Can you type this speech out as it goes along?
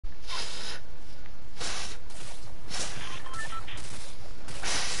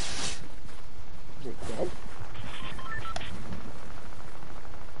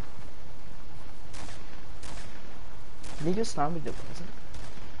just not me to present.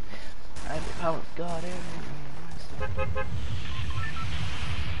 I have the power of God.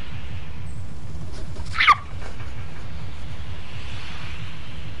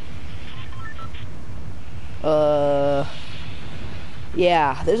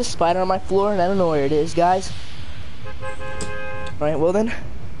 Yeah, there's a spider on my floor and I don't know where it is, guys. Alright, well then,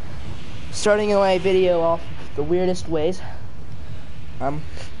 starting my video off the weirdest ways. The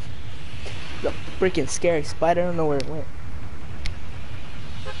freaking scary spider, I don't know where it went.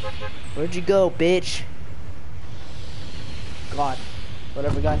 Where'd you go, bitch? God.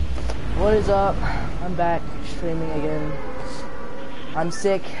 Whatever, guys. What is up? I'm back streaming again. I'm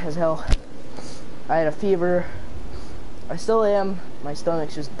sick as hell. I had a fever. I still am. My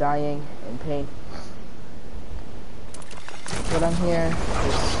stomach's just dying in pain. But I'm here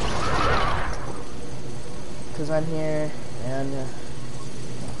because I'm here and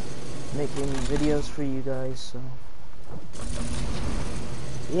making videos for you guys, so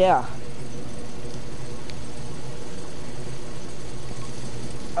yeah.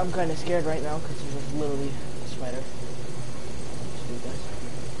 I'm kind of scared right now because there's literally a spider.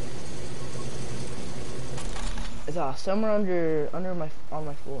 It's somewhere on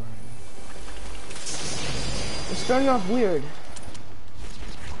my floor. It's starting off weird.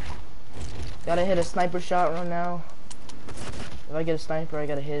 Gotta hit a sniper shot right now. If I get a sniper, I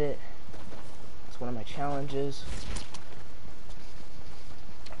gotta hit it. It's one of my challenges.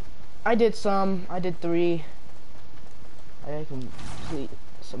 I did 3. I complete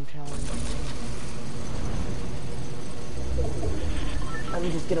some challenges. Let me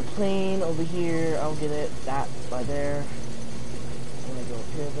just get a plane over here. I'll get it that by there. I'm gonna go up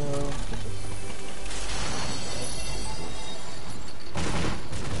here though.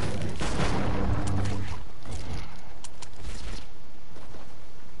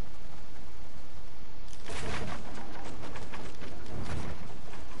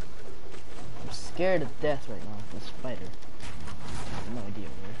 I'm scared of death right now. This spider. I have no idea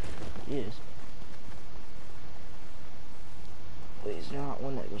where it is. Wait, is there not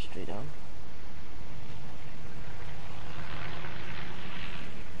one that goes straight down?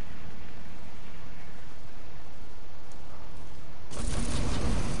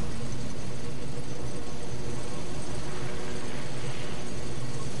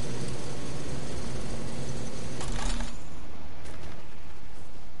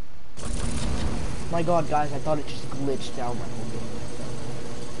 My god, guys, I thought it just glitched out my whole game.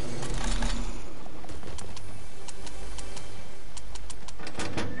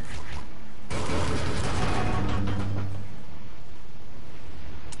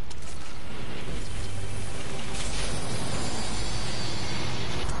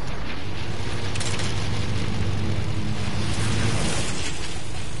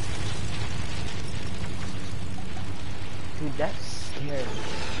 Dude, that's scary.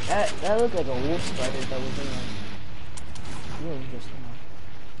 That looked like a wolf spider that was in my room just now.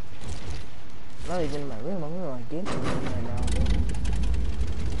 I'm not even in my room, I'm in my game room right now.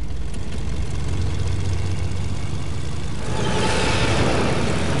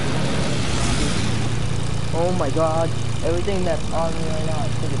 Oh my god, everything that's on me right now, I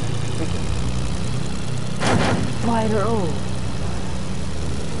think it's freaking spider. Oh,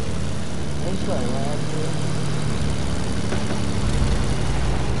 I just got land here.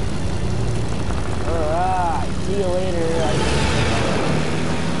 Alright, see you later.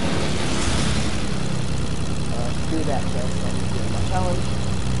 Do that first, and do my challenge.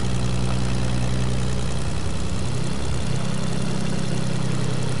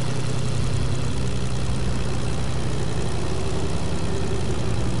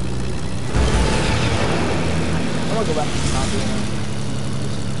 I'm gonna go back to the copy.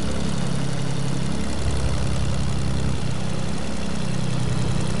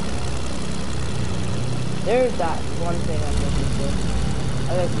 There's that one thing I'm looking for.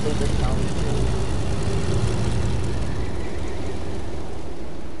 I gotta complete this challenge.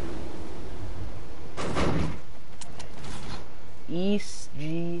 East G.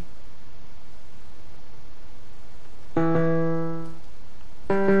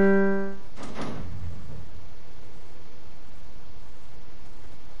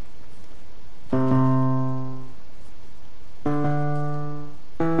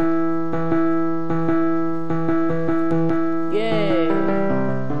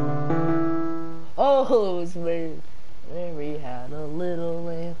 Oh, it was where we had a little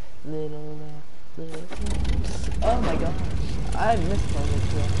lamb, little lamb, little lamb. Oh my gosh, I missed on this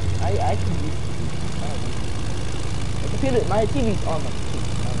one. I can use the computer. My TV's on my computer.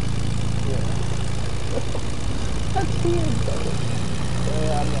 Yeah. That's weird though.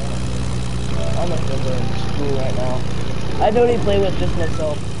 Yeah, I'm not going to school right now. I don't even play with just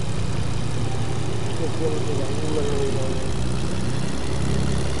myself. Just literally, I literally don't know.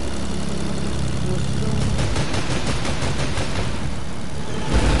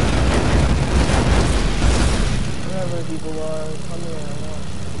 Wherever people are, come here. I want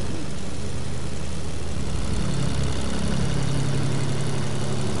to eat.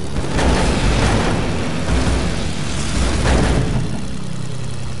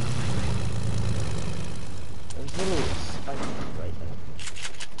 There's literally a spike right there.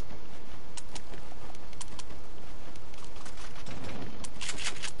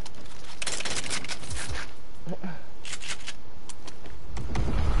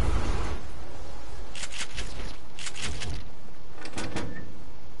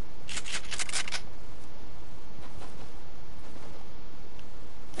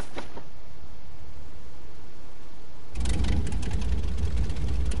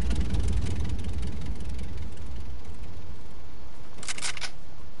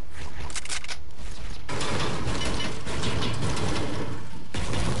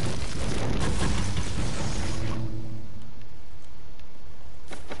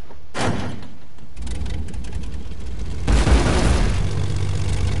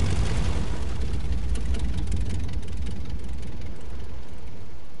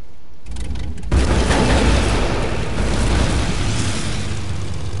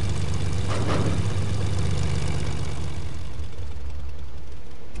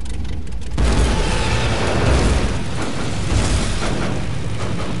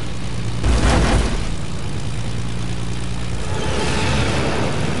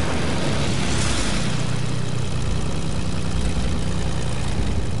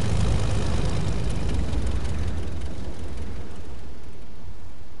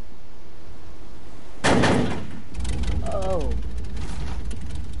 Oh.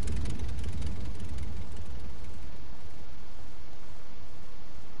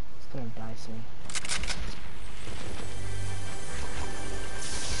 It's gonna die soon.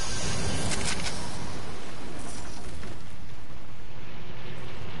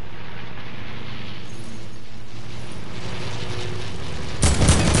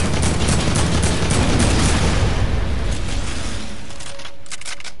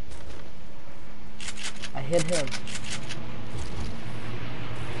 I hit him.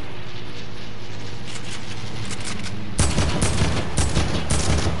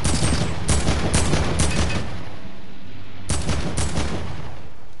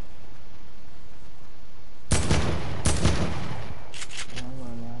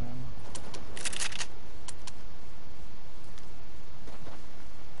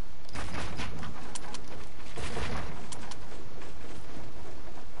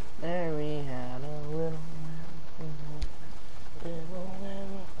 There we had a little,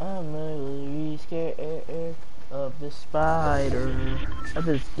 I'm really scared of the spider. After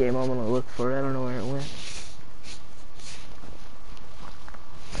this game, I'm gonna look for it. I don't know where it went.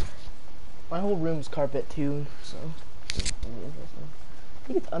 My whole room's carpet too, so it's gonna be interesting. I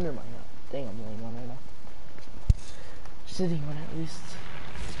think it's under my thing I'm laying on right now. Sitting on at least.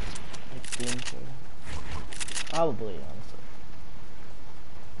 It's doing so. Probably, honestly.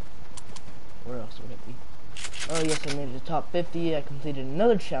 Where else would it be? Oh yes, I made it to top 50. I completed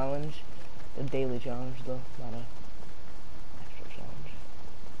another challenge. A daily challenge though, not a extra challenge.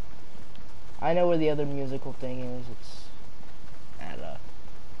 I know where the other musical thing is. It's at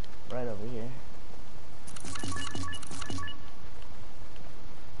right over here.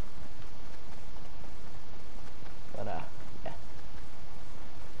 But yeah.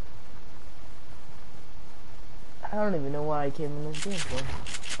 I don't even know why I came in this game for.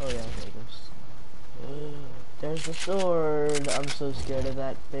 Oh yeah, there it goes. There's the sword. I'm so scared of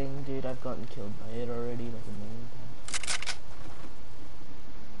that thing, dude. I've gotten killed by it already like a million times.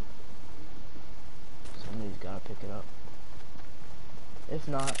 Somebody's gotta pick it up. If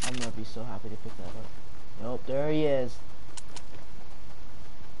not, I'm gonna be so happy to pick that up. Nope, there he is.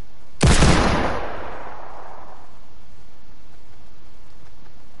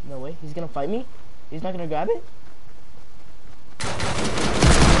 No way, he's gonna fight me? He's not gonna grab it?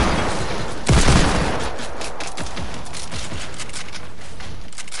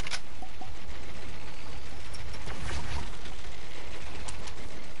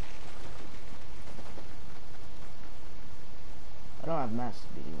 I don't have mats to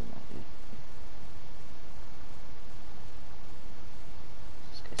be doing that, dude.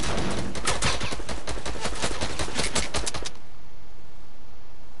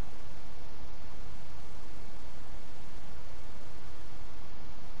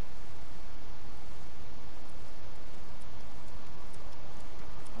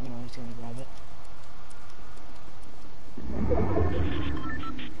 I know he's gonna grab it.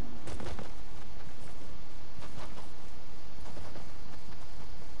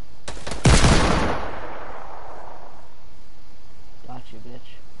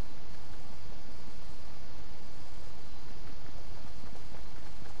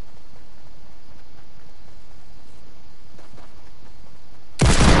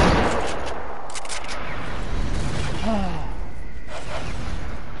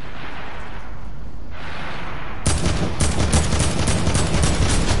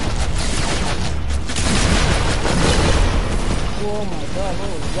 Oh my god, what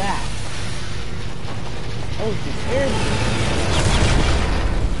was that? That was terrible.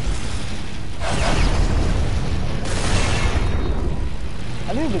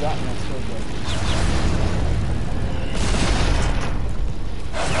 I've never gotten that so good.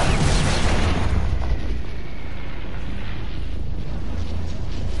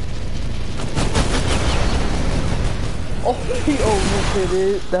 Oh, he almost hit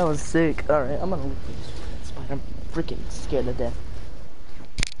it. That was sick. Alright, I'm gonna look for this spider. I'm freaking scared to death.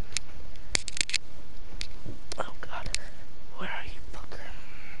 Oh god. Where are you, fucker?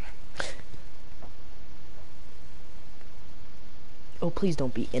 Oh, please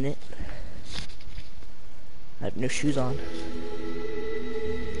don't be in it. I have no shoes on.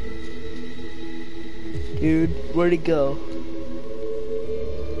 Dude, where'd he go?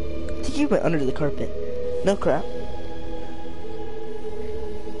 I think he went under the carpet. No crap.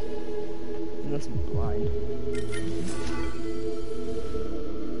 That's blind.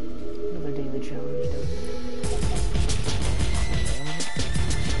 Another daily challenge done.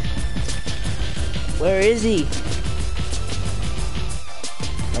 Where is he?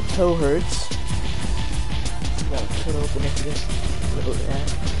 My toe hurts. Gotta cut open after this. Look at that.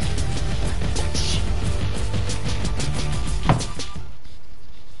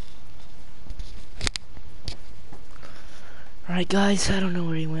 Alright guys, I don't know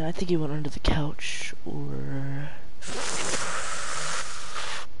where he went. I think he went under the couch or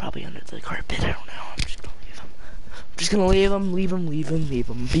probably under the carpet. I don't know. I'm just gonna leave him. I'm just gonna leave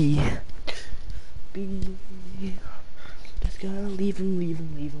him be. Just gotta leave him be.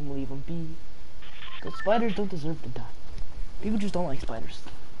 Because spiders don't deserve to die. People just don't like spiders.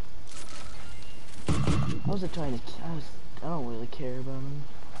 I wasn't trying to, I don't really care about them.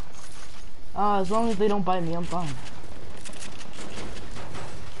 As long as they don't bite me, I'm fine.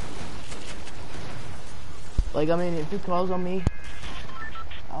 Like, I mean, if he crawls on me,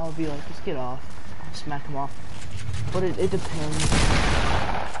 I'll be like, just get off. I'll smack him off. But it depends.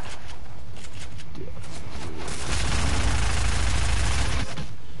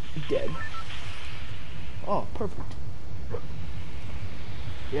 Dead. Oh, perfect.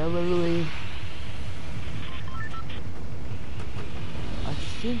 Yeah, literally. I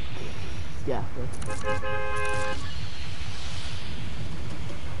think. Yeah.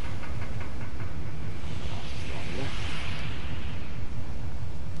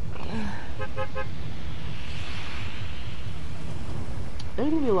 There's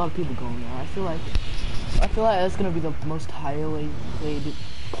gonna be a lot of people going there. I feel like that's gonna be the most highly played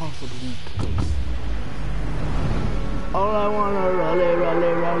possibly place. All I wanna roll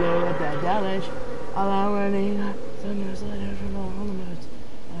with that challenge. All I wanna need some years later from all the minutes.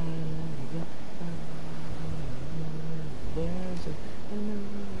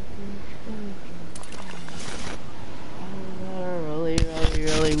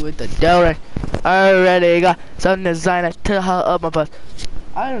 Really with the donut. I already got some designer to help up my butt.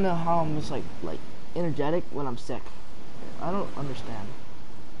 I don't know how I'm just like energetic when I'm sick. I don't understand.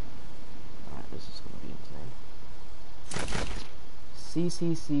 Alright, this is gonna be insane.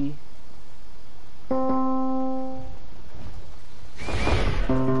 CCC.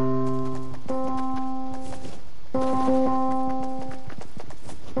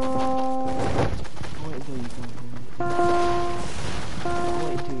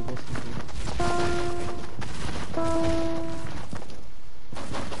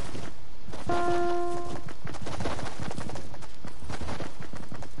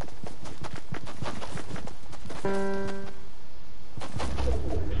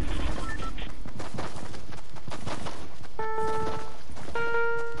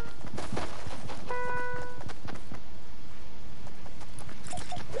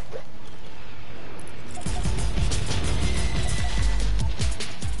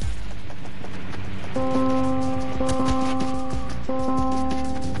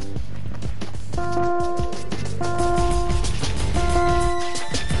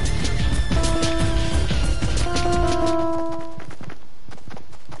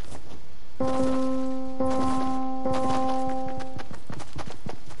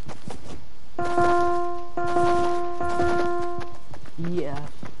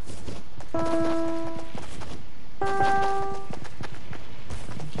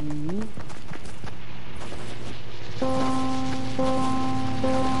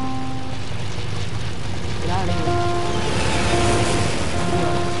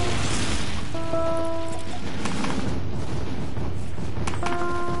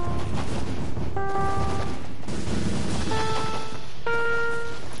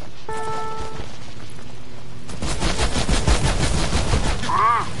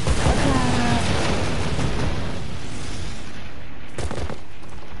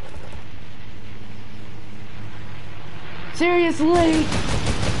 this late.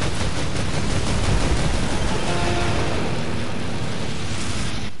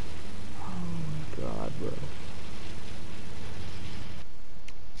 God, bro.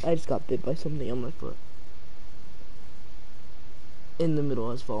 I just got bit by something on my foot. In the middle, I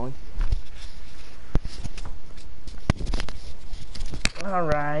was falling.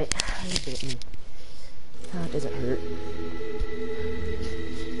 Alright. You bit me. Oh, it doesn't hurt.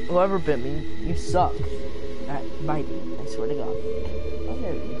 Whoever bit me, you suck at biting. I swear to God. Oh,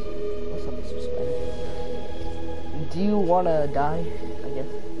 there it is. What's up, Mr. Spider? Do you want to die? I guess.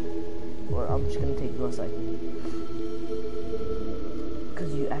 Or I'm just going to take you aside.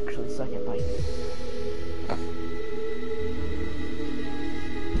 Because you actually suck at biting.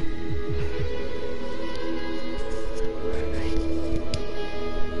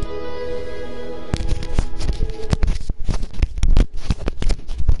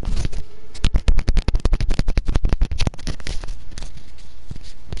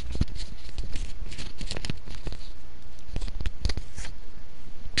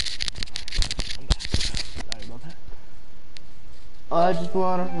 I just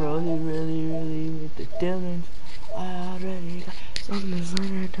wanna really make the damage. I already got something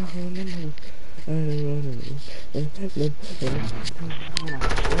right down.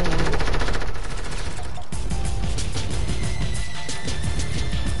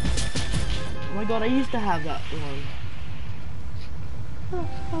 Oh my God, I used to have that one.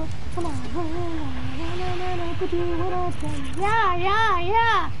 Come on.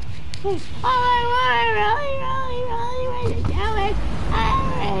 Yeah. Oh, I really do it. I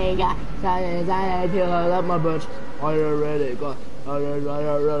already got something to love my butt. I already got. I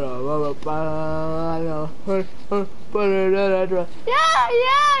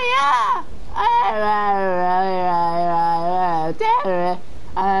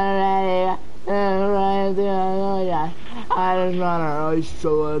just wanna always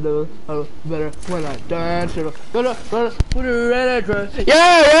show a little better when I dance.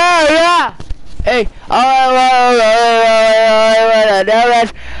 Yeah. Hey,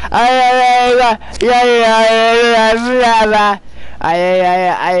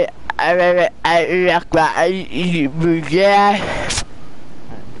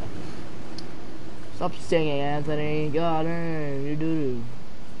 stop singing, Anthony. God, you do.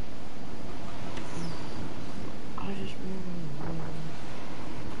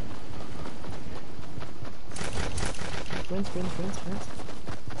 Friends.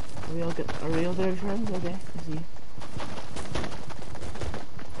 Are we all there, friends? Okay, I see you.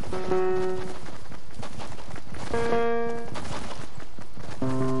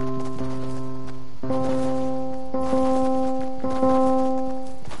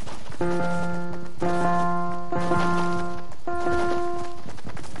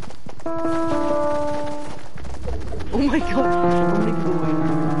 Oh my God! I'm gonna go away.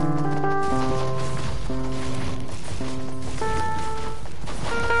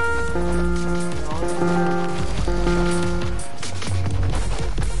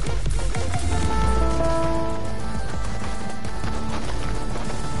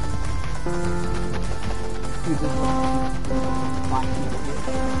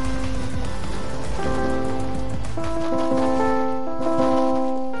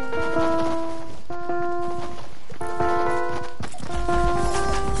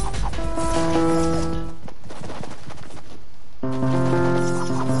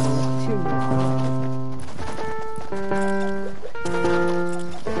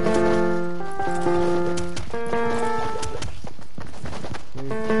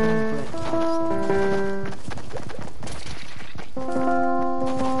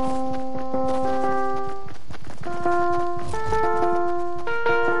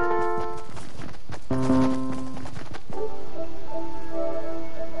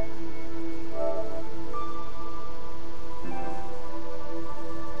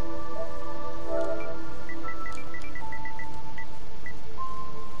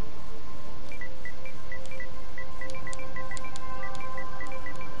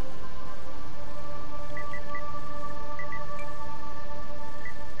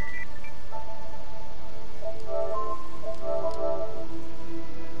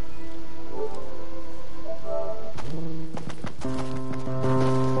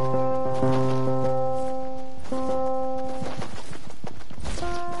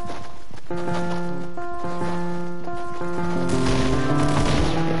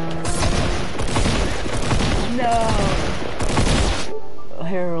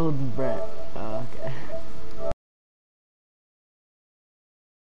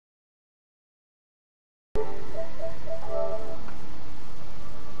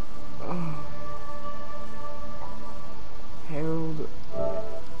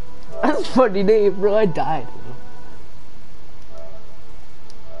 funny name, bro. I died.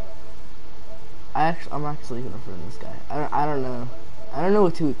 I'm actually gonna friend this guy. I don't know. I don't know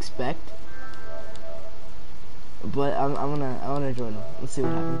what to expect. But I wanna join him. Let's see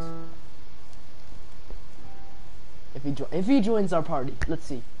what happens. If he joins our party, let's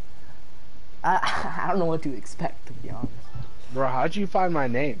see. I don't know what to expect, to be honest. Bro, how'd you find my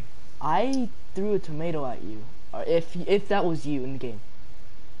name? I threw a tomato at you. Or if that was you in the game.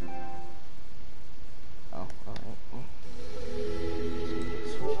 Oh, alright.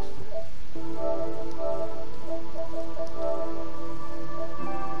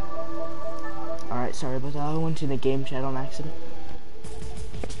 Alright, sorry about that. I went in a game chat on accident.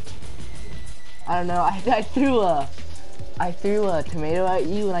 I don't know. I threw a tomato at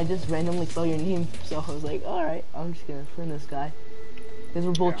you and I just randomly saw your name, so I was like, alright, I'm just gonna friend this guy. Because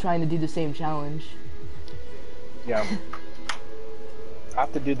we're both trying to do the same challenge. Yeah. I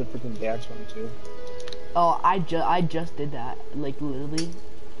have to do the freaking dance one too. Oh, I just did that. Like, literally.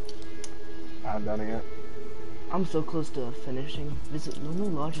 I haven't done it yet. I'm so close to finishing. Visit Lonely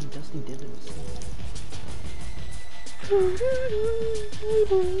Lodge and Dusty Divots.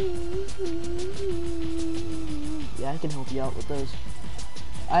 Yeah, I can help you out with those.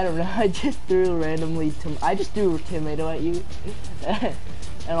 I don't know. I just threw randomly. I just threw a tomato at you,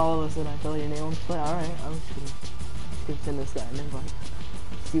 and all of a sudden I fell your name. I'm just like, all right, I'm just gonna send this guy an invite.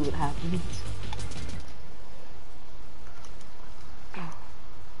 See what happens.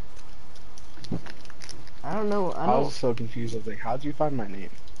 I don't know. I was so confused. I was like, how'd you find my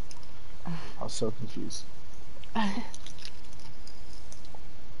name? I was so confused.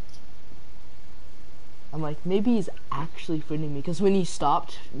 I'm like, maybe he's actually friending me, because when he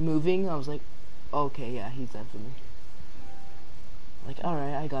stopped moving, I was like, okay, yeah, he's after me. Like,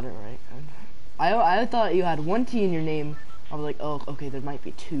 alright, I got it right. I thought you had one T in your name. I was like, oh, okay, there might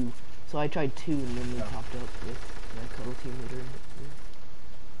be two. So I tried two, and then they popped up with my cuddle team leader.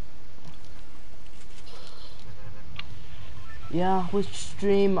 Yeah, with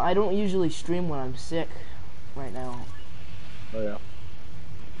stream, I don't usually stream when I'm sick right now. Oh, yeah.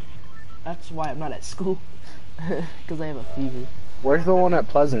 That's why I'm not at school, because I have a fever. Where's the one at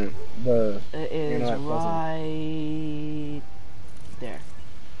Pleasant? It is right there.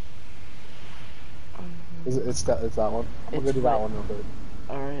 It's that one? I'm gonna do that one real quick.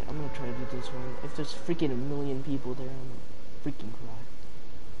 Alright, I'm gonna try to do this one. If there's freaking a million people there, I'm gonna freaking cry.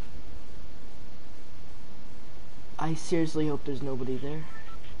 I seriously hope there's nobody there,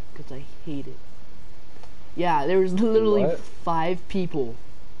 because I hate it. Yeah, there was literally 5 people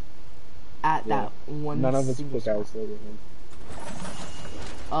at that one. None of us pick out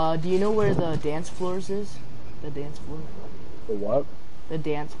do you know where the dance floors is? The dance floor? The what? The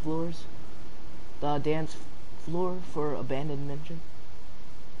dance floors. The dance floor for Abandoned Mansion.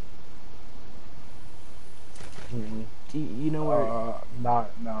 Mm-hmm. Do you know where? No.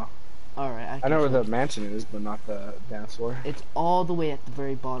 Alright, I know where the mansion is, but not the dance floor. It's all the way at the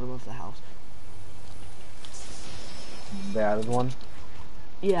very bottom of the house. They added one?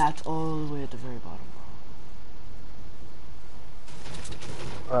 Yeah, it's all the way at the very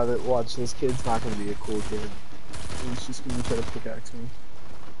bottom. Watch, this kid's not gonna be a cool kid. He's just gonna try to pickaxe me.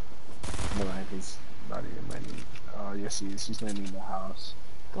 No, he's not even landing. Oh, yes, he is. He's landing in the house.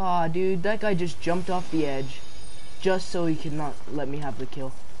 God, dude, that guy just jumped off the edge just so he could not let me have the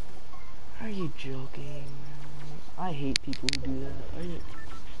kill. Are you joking? I hate people who do that. Are you?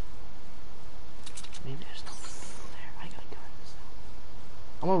 Maybe there's no people there. I got guns.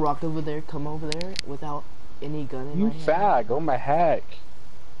 I'm gonna rock over there, come over there without any gun in my hand. You fag! Oh my heck!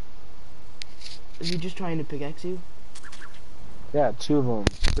 Is he just trying to pickaxe you? Yeah, 2 of them.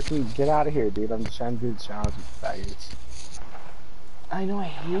 Freaking get out of here, dude. I'm just trying to do the challenge with faggots. I know, I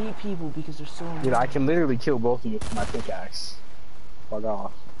hate people because they're so annoying. Dude, I can literally kill both of you with my pickaxe. Fuck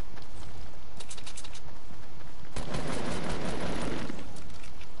off.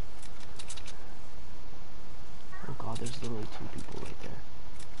 Oh god, there's literally 2 people right there.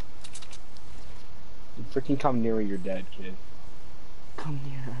 You freaking come near me, you're dead, kid. Come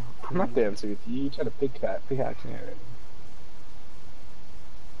near. I'm not dancing with you. You try to pickaxe me already.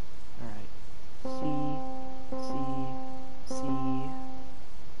 Alright. C, F, E,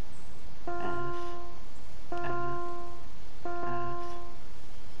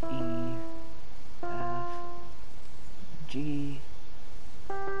 F, G,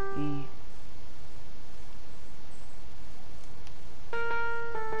 E.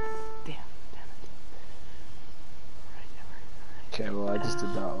 Damn it. Right. Okay, well, I just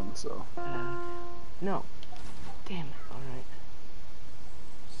did that one, so. No. Damn it. Alright.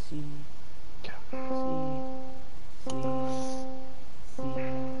 C. C.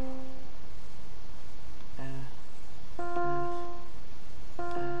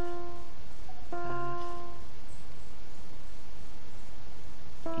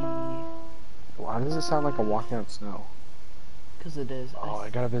 does it sound like I'm walking out snow? Cause it is. Oh, I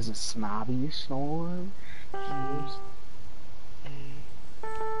gotta visit Snobby Storm. Cheers.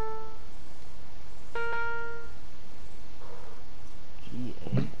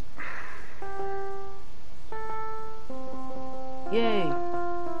 G-A. Yay!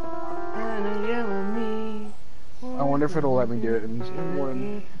 I wonder if it'll let me do it in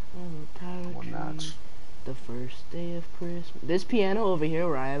one match. The first day of Christmas. This piano over here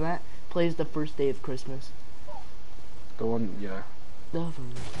where I am at plays the first day of Christmas. The one, yeah. The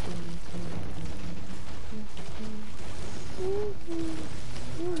first day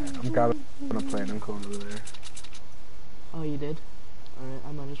of I'm gonna play and I'm going over there. Oh, you did? Alright,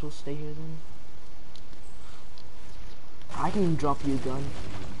 I might as well stay here then. I can drop you a gun.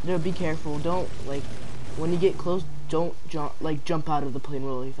 No, be careful. Don't, like, when you get close, don't jump out of the plane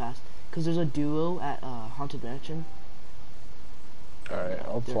really fast. Cause there's a duo at Haunted Mansion. Alright,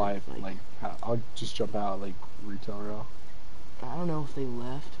 I'll fly, like, I'll just jump out, like, retail rail. I don't know if they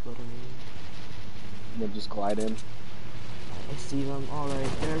left, but I mean... We'll just glide in. I see them. Alright,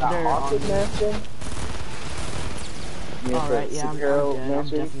 they're Haunted Mansion? Alright, yeah, I'm dead. I'm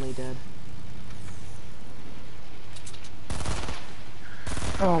definitely dead.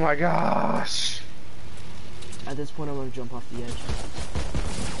 Oh my gosh! At this point, I'm gonna jump off the edge.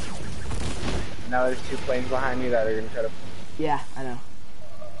 Now there's 2 planes behind you that are gonna try to... Yeah, I know.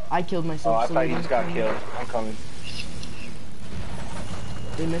 I killed myself. Oh, I thought you just got killed. I'm coming.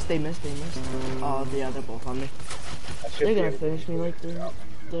 They missed. Oh, yeah, they're both on me. They're gonna finish me like they're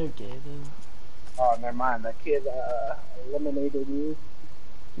gay, though. Oh, never mind. That kid eliminated you.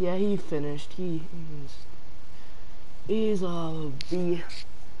 Yeah, he finished. He's B.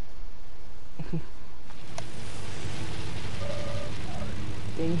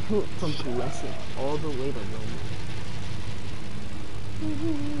 Dang, he went from Pleasant all the way to Rome.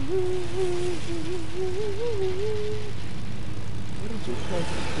 What did you try to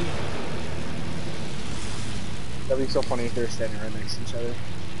do? That'd be so funny if they were standing right next to each other.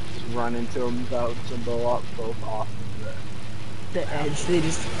 Just run into them without them both off the edge. They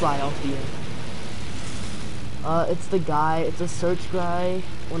just fly off the edge. It's the guy. It's a search guy.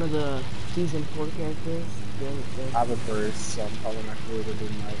 One of the season 4 characters. I have a burst, so I'm probably not going to do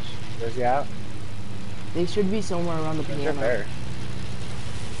much. Where's he at? They should be somewhere around the piano. They're there.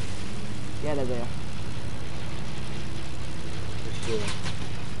 Yeah, they're there. Sure.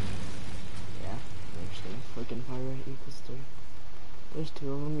 Yeah, there's the freaking pirate equals 3. There's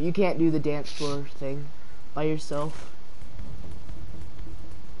 2 of them. You can't do the dance floor thing by yourself.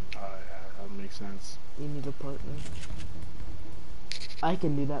 Oh yeah, that makes sense. You need a partner. I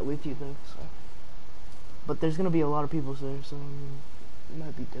can do that with you though, so. But there's gonna be a lot of people there, so it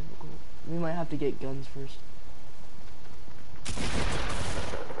might be difficult. We might have to get guns first.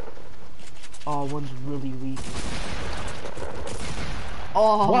 Oh, one's really weak.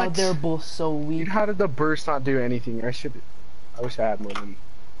 Oh, what? They're both so weak. Dude, how did the burst not do anything? I wish I had more than...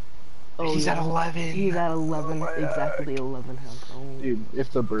 Oh, he's at 11. He's at 11, exactly God. 11 health. Oh. Dude,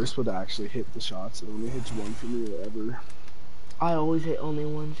 if the burst would actually hit the shots, it only hits 1 for me ever. I always hit only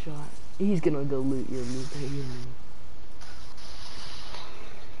 1 shot. He's gonna go loot your loot.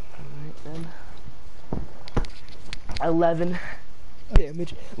 Alright then. 11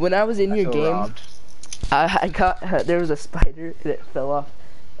 damage. When I was in your game, I got there was a spider that fell off,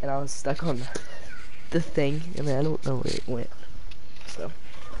 and I was stuck on the thing, and I don't know where it went. So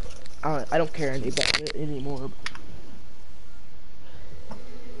I don't care any about it anymore.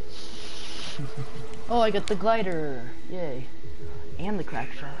 Oh, I got the glider! Yay! And the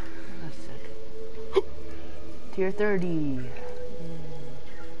crack shot. That's sick. Tier 30.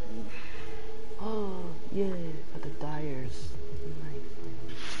 Oh, yeah. Got the dyers. Nice.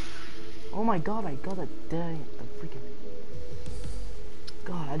 Oh my god, I got a dang. The freaking.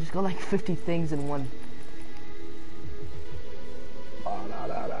 God, I just got like 50 things in one.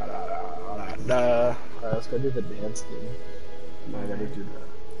 Alright, let's go do the dance thing. I gotta do the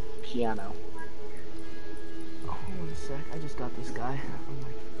piano. Oh, 1 sec. I just got this guy. I'm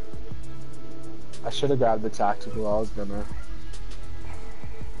like. I should have grabbed the tactical. I was gonna.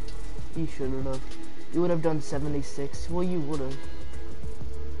 You shouldn't have. You would have done 76. Well, you would have.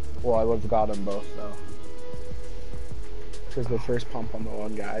 Well, I would have got them both though. Because the first pump on the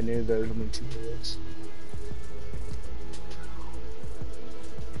one guy, I knew there was only 2 bullets.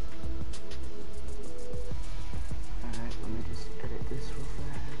 Alright, let me just edit this real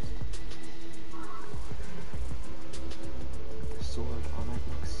fast. The sword, oh that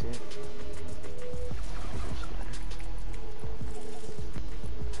looks sick.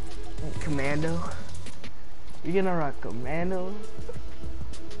 Commando. You're gonna rock commando?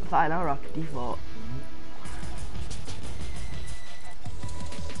 Fine, I'll rock default.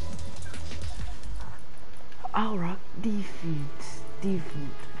 I'll rock defeat. Defeat.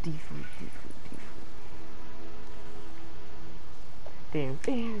 Damn.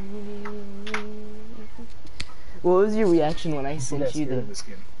 What was your reaction when I sent you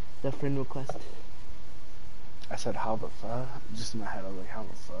the friend request? I said, how the fuck? Just in my head, I was like, how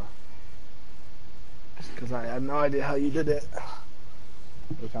the fuck? Because I had no idea how you did it.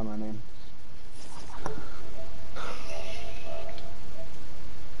 Look on my name.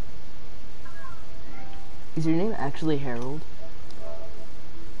 Is your name actually Harold?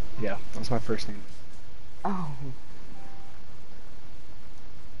 Yeah, that's my first name. Oh.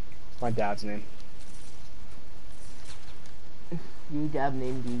 It's my dad's name. Your dad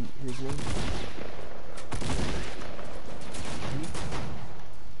named you his name?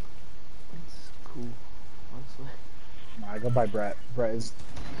 That's cool, honestly. I go by Brett. Brett is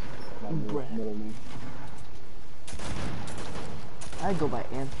my middle name. I go by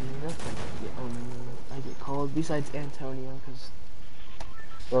Anthony. That's like the only name I get called besides Antonio, because.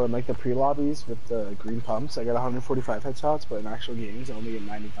 Well, in like the pre-lobbies with the green pumps, I got 145 headshots, but in actual games, I only get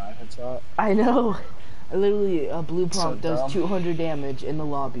 95 headshot. I know. I literally a blue pump So does 200 damage in the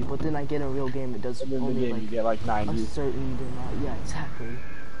lobby, but then I get in a real game it does and then only the game, like you get like 90. a certain amount. Yeah, exactly.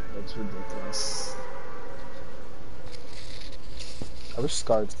 That's ridiculous. I wish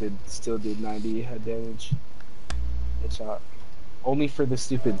Scarves still did 90 head damage. Headshot. Only for the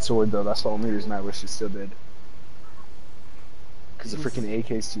stupid sword though. That's the only reason I wish it still did. Because the freaking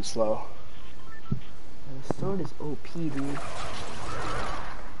AK is too slow. The sword is OP, dude.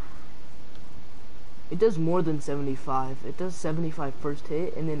 It does more than 75. It does 75 first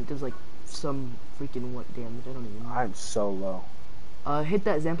hit, and then it does like some freaking what damage? I don't even know. I'm so low. Hit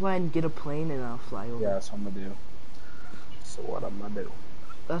that zip line, get a plane, and I'll fly over. Yeah, that's what I'm gonna do. So what I'm gonna do?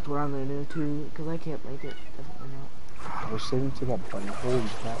 That's what I'm gonna do too, because I can't make it. Definitely not. I was saving to that plane. Holy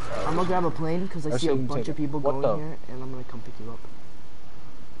crap. I'm gonna grab a plane, because I see a bunch of people going here, and I'm gonna come pick you up.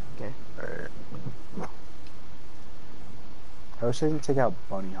 Okay. Alright. I was saying to take out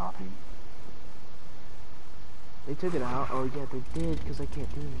bunny hopping. They took it out. Oh yeah, they did, because I can't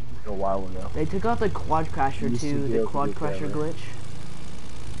do it anymore. A while ago. They took out the quad crasher too, the quad crasher glitch.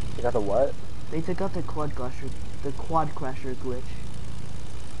 They got the what? They took out the quad crasher glitch.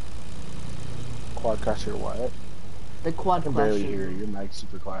 Quad crasher what? The quad crasher. I can barely hear you. Your mic's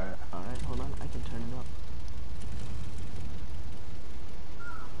super quiet. Alright, hold on. I can turn it up.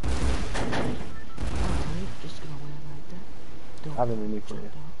 Alright, just gonna land right there. Don't I have a mini for you.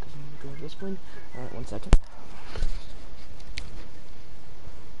 Because I'm gonna grab this one. Alright, 1 second.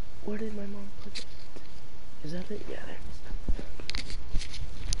 Where did my mom put it? Is that it? Yeah, there it is.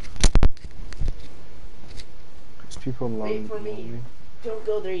 There's people in Wait for me. Don't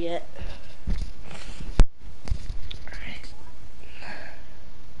go there yet.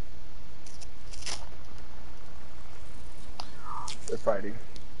 They're fighting.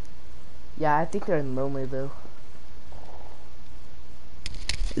 Yeah, I think they're in lonely though.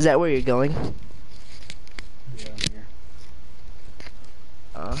 Is that where you're going? Yeah, I'm here.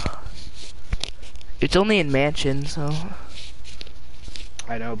 It's only in mansion, so.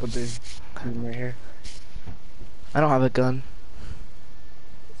 I know, but there's team right here. I don't have a gun.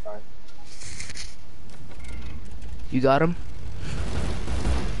 It's fine. You got him?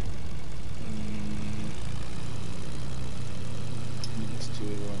 It's 2 of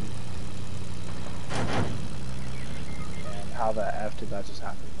them. And how the F did that just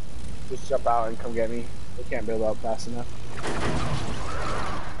happen? Just jump out and come get me. They can't build up fast enough.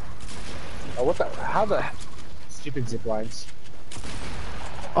 Oh, what the? How the? Stupid zip lines.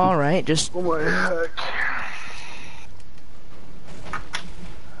 Alright, just. Oh my heck.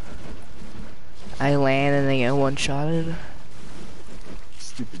 I land and they get one-shotted.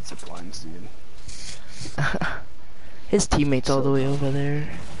 Stupid zip lines, dude. His teammate's all the way over there.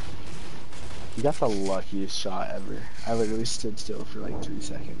 You got the luckiest shot ever. I literally stood still for like 3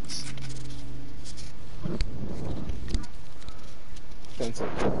 seconds. That's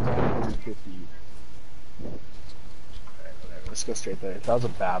like 150. Alright, whatever. Let's go straight there. That was a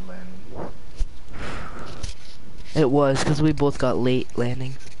bad landing. It was, because we both got late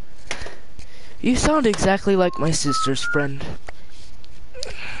landings. You sound exactly like my sister's friend.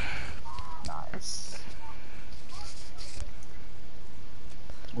 Nice.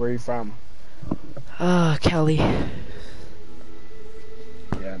 Where are you from? Kelly.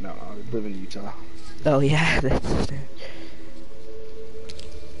 Yeah, no, I live in Utah. Oh yeah, that's.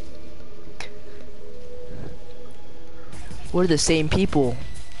 We're the same people,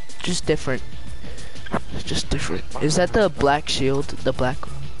 just different. Just different. Is that the black shield? The black?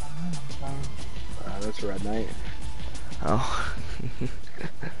 That's Red Knight. Oh.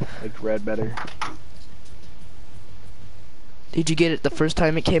 Like red better. Did you get it the first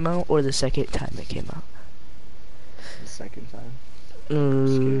time it came out or the second time it came out? The second time.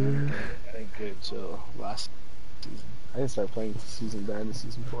 Just kidding. I didn't get it till last season. I didn't start playing season by end of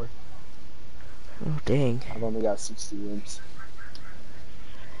season 4. Oh dang. I've only got 60 wins.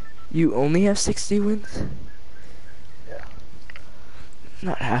 You only have 60 wins? Yeah.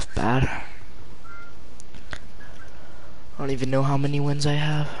 Not half bad. I don't even know how many wins I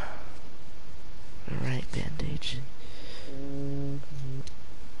have. Alright, bandage.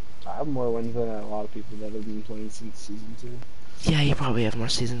 I have more wins than a lot of people that have been playing since season 2. Yeah, you probably have more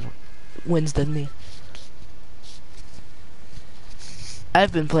season wins than me.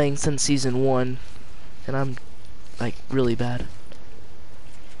 I've been playing since season 1, and I'm like really bad.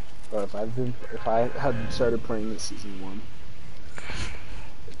 But if I had started playing this season 1,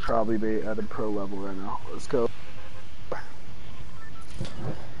 I'd probably be at a pro level right now. Let's go.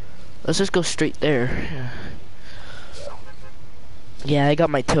 Let's just go straight there. Yeah, I got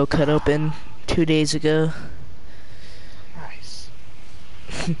my toe cut open 2 days ago. Nice.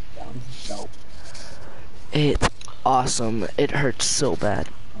 Sounds dope. It's awesome. It hurts so bad.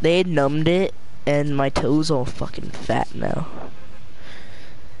 They numbed it, and my toe's all fucking fat now.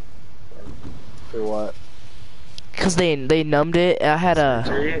 For what? Cause they numbed it. I had a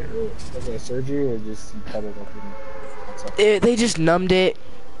surgery. Was it a surgery or just you cut it open? they just numbed it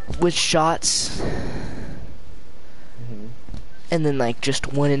with shots, and then like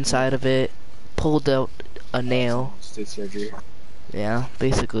just went inside of it, pulled out a nail. Just did surgery. Yeah,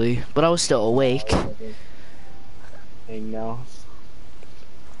 basically. But I was still awake. Hang nails.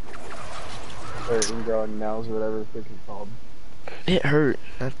 Or ingrowing nails, or whatever it's called. It hurt.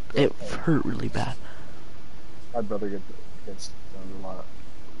 It hurt really bad. My brother gets done a lot.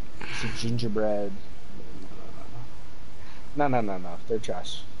 It's a gingerbread. No. They're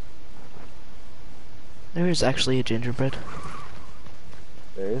trash. There is actually a gingerbread.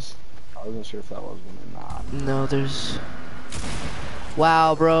 There is? I wasn't sure if that was one or not. No, there's...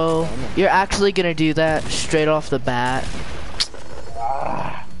 Wow, bro. You're actually gonna do that straight off the bat?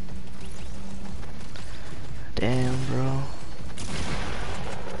 Ah. Damn, bro.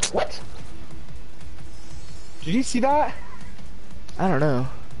 What? Did you see that? I don't know.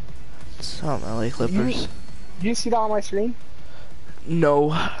 It's not LA Clippers. Did you see that on my screen? No,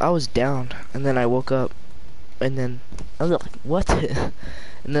 I was down, and then I woke up, and then I was like, what?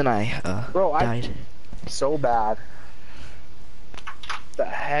 And then I died. So bad. The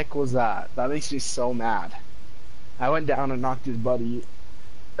heck was that? That makes me so mad. I went down and knocked his buddy,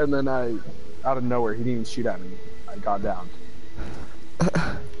 and then out of nowhere, he didn't even shoot at me. I got down.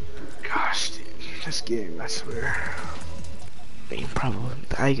 Gosh, dude, this game, I swear. Probably.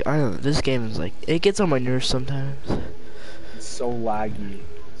 I don't know. This game is like, it gets on my nerves sometimes. It's so laggy.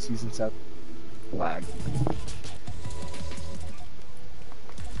 Season 7. Lag.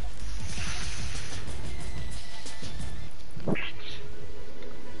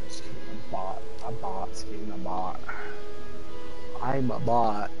 A bot, skin a bot. I'm a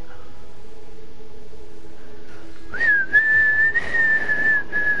bot.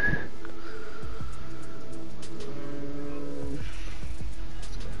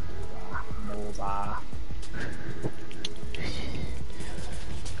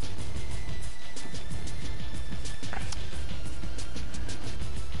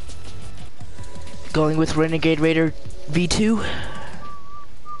 Going with Renegade Raider V2.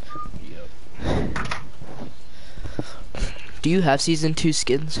 Yep. Do you have season 2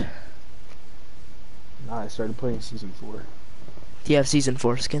 skins? No, I started playing season 4. Do you have season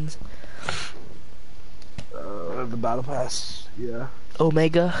 4 skins? The battle pass, yeah.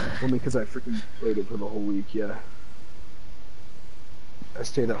 Omega? Only because I freaking played it for the whole week, yeah. I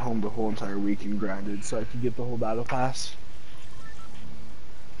stayed at home the whole entire week and grinded so I could get the whole battle pass.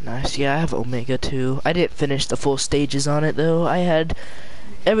 Nice, yeah, I have Omega too. I didn't finish the full stages on it though. I had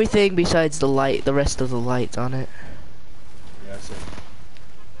everything besides the light, the rest of the lights on it. Yeah, so.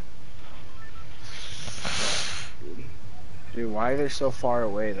 Dude, why are they so far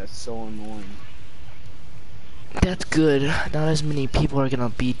away? That's so annoying. That's good. Not as many people are gonna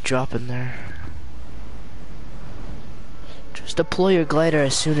be dropping there. Just deploy your glider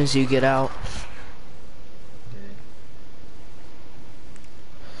as soon as you get out.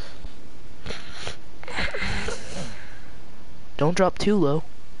 Don't drop too low.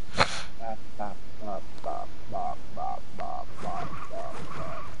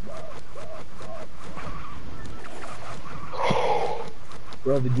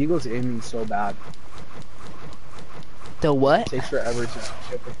 Bro, the Deagle's aiming so bad. The what? It takes forever to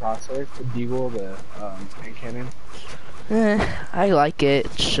hit the crosshair. The Deagle, the hand cannon. I like it.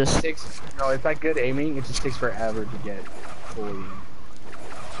 It's just... No, it's not good aiming. It just takes forever to get. fully in.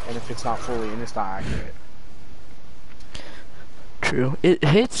 And if it's not fully in, it's not accurate. True. It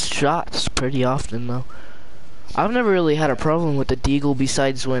hits shots pretty often though. I've never really had a problem with the deagle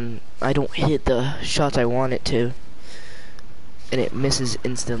besides when I don't hit the shots I want it to. And it misses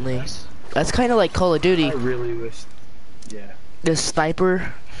instantly. That's kind of like Call of Duty. I really wish, yeah. The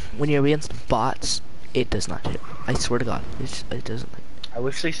sniper, when you're against bots, it does not hit. I swear to God, it doesn't. I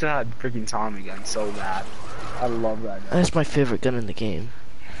wish they still had freaking Tommy gun so bad. I love that gun. That's my favorite gun in the game.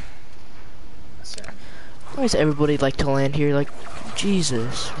 Same. Why does everybody like to land here? Like,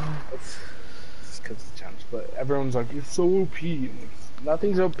 Jesus. It's because of the challenge, but everyone's like, it's so OP.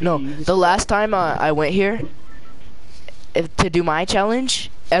 Nothing's OP. No, the last time I went here to do my challenge,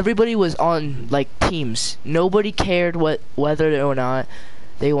 everybody was on like teams. Nobody cared whether or not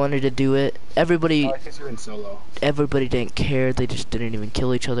they wanted to do it. Everybody. I guess you're in solo. Everybody didn't care. They just didn't even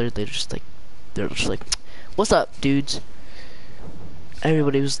kill each other. They're just like, "What's up, dudes?"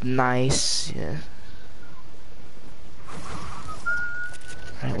 Everybody was nice. Yeah.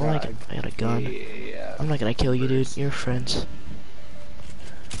 Alright, well, I got a gun. Yeah. I'm not gonna kill you, dude. You're friends.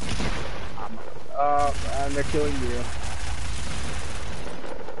 And they're killing you.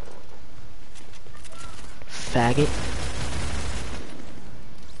 Faggot.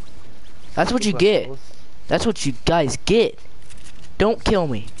 That's what you get. That's what you guys get. Don't kill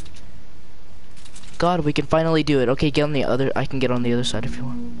me. God, we can finally do it. Okay, get on the other. I can get on the other side if you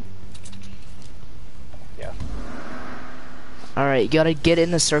want. Yeah. All right, you gotta get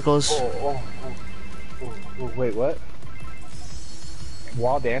in the circles. Oh, wait, what?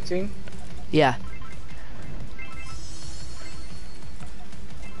 While dancing? Yeah.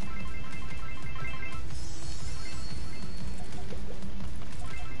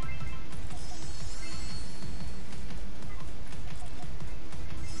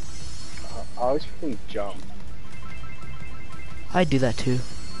 I always freaking jump. I do that too.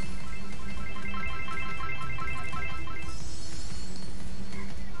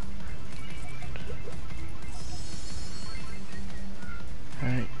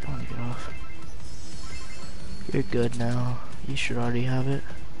 Alright, I wanna get off. You're good now. You should already have it.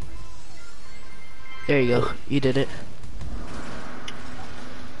 There you go. You did it.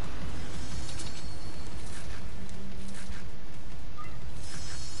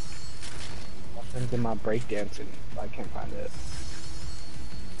 My friend's in my breakdancing, but I can't find it.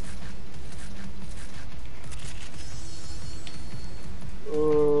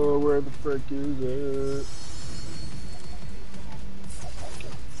 Oh, where the frick is it?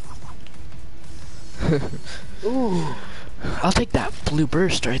 Ooh. I'll take that blue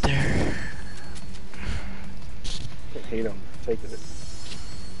burst right there. I hate him. Take it.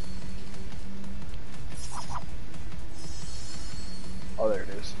 Oh, there it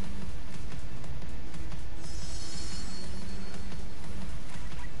is.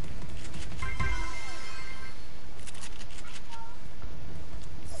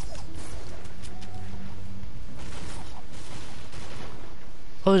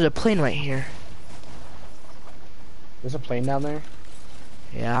 Oh, there's a plane right here. There's a plane down there?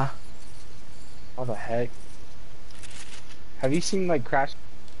 Yeah. How the heck? Have you seen like crash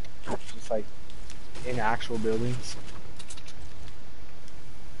just like in actual buildings?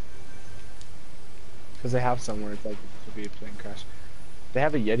 Because they have somewhere it's like to be a plane crash. They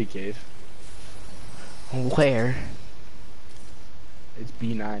have a Yeti cave. Where? It's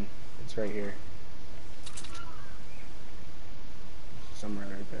B9. It's right here. Somewhere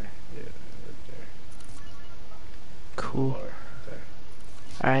right there. Yeah, right there. Cool. Right there.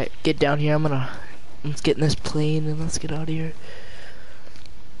 Alright, get down here. Let's get in this plane and let's get out of here.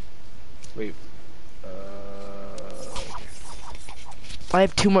 Wait. Okay. I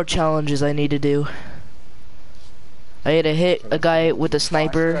have 2 more challenges I need to do. I had to hit a guy with a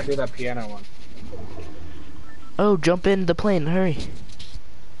sniper. I do that piano one. Oh, jump in the plane, hurry.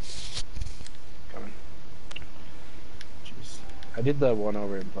 Coming. Jeez. I did the one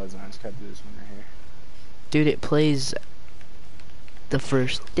over in Pleasant. I just gotta do this one right here. Dude, it plays the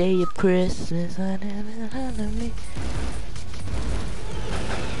first day of Christmas. Me.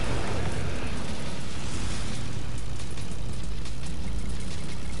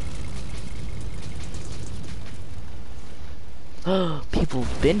 Oh, people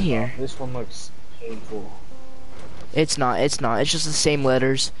have been here. This one looks painful. It's not. It's just the same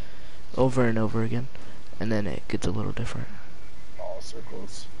letters over and over again. And then it gets a little different. All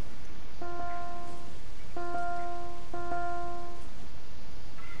circles.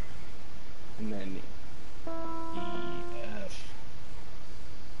 And then E-F.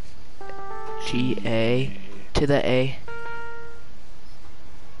 G-A to the A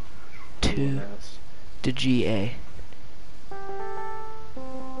to G-A.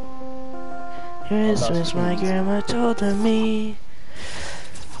 Christmas, my grandma told me.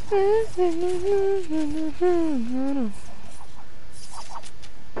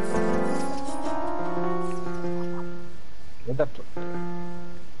 What that?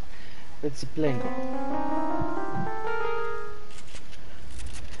 It's playing.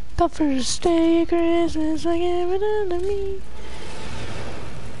 The first day of Christmas, my grandma told me.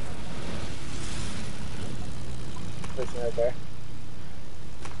 Listen right there.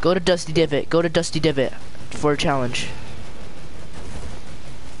 Go to Dusty Divot. Go to Dusty Divot for a challenge.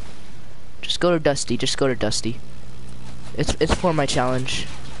 Just go to Dusty. Just go to Dusty. It's for my challenge.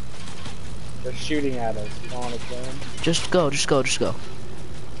 They're shooting at us. You don't want to kill them? Just go. Just go. Just go.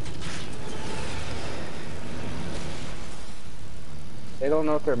 They don't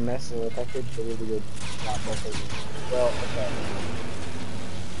know what they're messing with. I could really good lot both of them. Well, okay.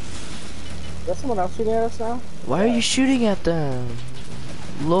 Is that someone else shooting at us now? Why are you shooting at them?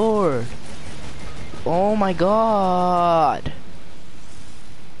 Lord. Oh my God.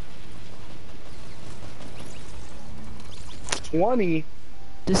 $20?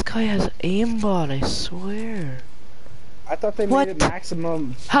 This guy has aimbot, I swear. I thought they What? made it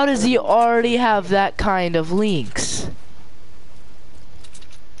maximum. How does he already have that kind of links?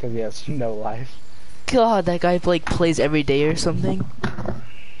 Because he has no life. God, that guy like plays every day or something.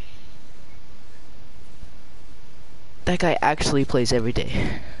 That guy actually plays every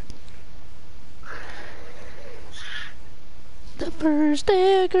day. The first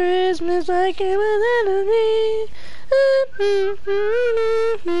day of Christmas, I came with enemy.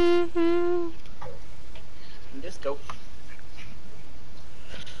 Just go.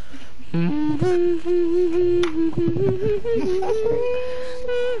 I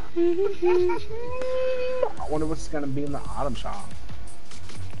wonder what's gonna be in the autumn shop.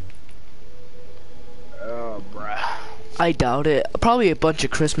 Oh, bruh. I doubt it. Probably a bunch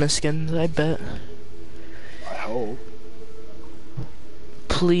of Christmas skins, I bet. I hope.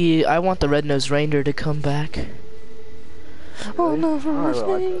 Please, I want the red-nosed reindeer to come back. Really? Oh no, I really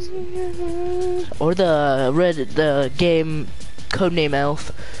like this. or the game codename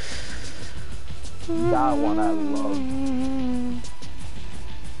Elf. That one I love.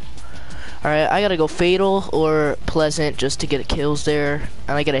 Alright, I gotta go Fatal or Pleasant just to get kills there.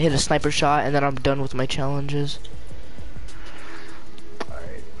 And I gotta hit a sniper shot and then I'm done with my challenges.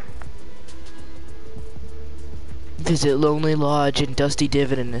 Alright. Visit Lonely Lodge and Dusty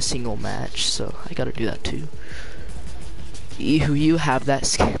Divot in a single match, so I gotta do that too. You have that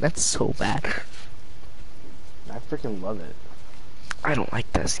skin, that's so bad. I freaking love it. I don't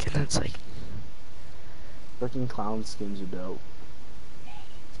like that skin, that's like... Freaking clown skins are dope.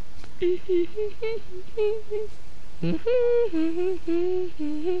 Do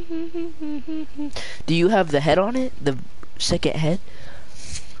you have the head on it? The second head?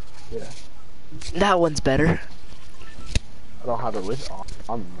 Yeah. That one's better. I don't have it with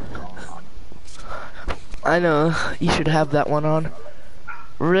on. I know, you should have that one on.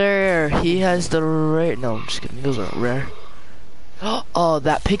 Rare, he has the rare. No, I'm just kidding, those aren't rare. Oh,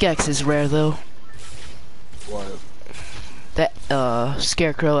 that pickaxe is rare though. What? That,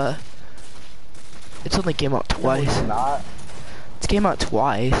 Scarecrow, it's only came out twice. No, it's not. It came out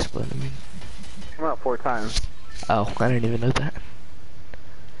twice, but I mean. Come out 4 times. Oh, I didn't even know that.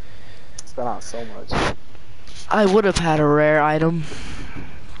 It's been out so much. I would have had a rare item,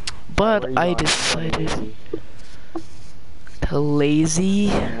 but Where you I going? decided to lazy.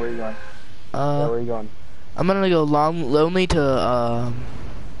 Where you going? Yeah, where you going? I'm gonna go lonely to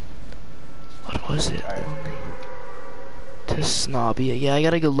what was it? Alright. Lonely to Snobby. Yeah, I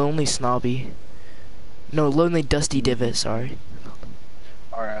gotta go lonely Snobby. No, lonely Dusty Divot. Sorry.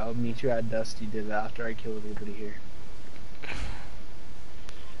 Alright, I'll meet you at Dusty Divot after I kill everybody here.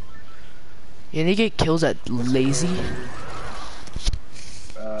 You need to get kills at lazy.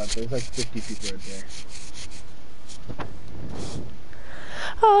 There's like 50 people right there.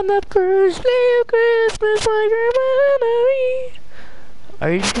 On the first day of Christmas, my grandma.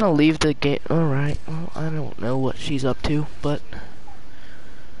 Are you just gonna leave the game? Alright, well, I don't know what she's up to, but...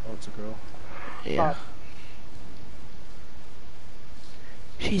 Oh, it's a girl. Yeah.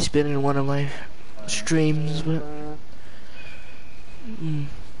 She's been in one of my streams, but...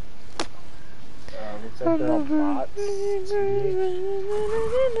 Looks like they're all bots.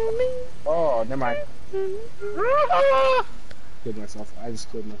 Oh, never mind. Killed myself. I just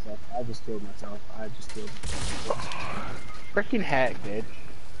killed myself. I just killed myself. I just killed myself. Freaking heck, dude.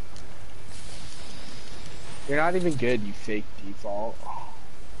 You're not even good, you fake default.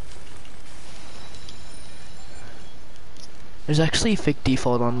 There's actually a fake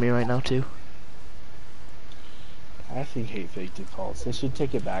default on me right now, too. I think hate fake defaults. They should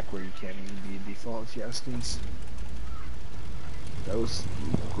take it back where you can't even be a default if you have skins. That was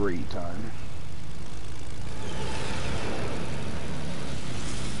a great time.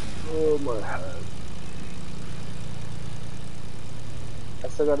 Oh my head. I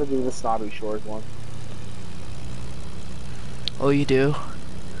still gotta do the Snobby Shores one. Oh, you do?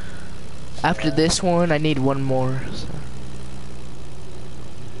 After Yeah. this one, I need one more. So.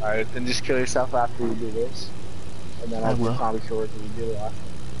 Alright, then just kill yourself after you do this. And then I I'll do will. Snobby Shores and you do the last one.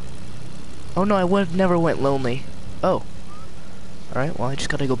 Oh no, I would never went lonely. Oh. Alright, well I just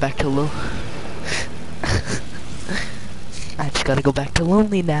gotta go back to I just gotta go back to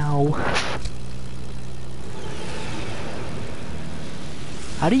lonely now.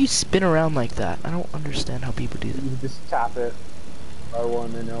 How do you spin around like that? I don't understand how people do that. You just tap it.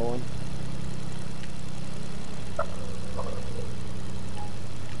 R1 and L1.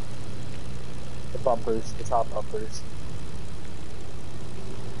 The bumpers, the top bumpers.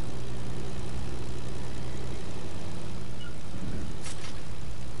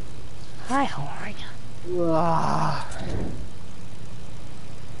 Hi, how are you?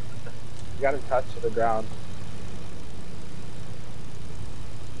 You gotta touch the ground.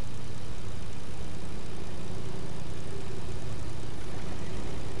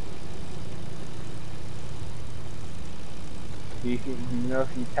 Do you know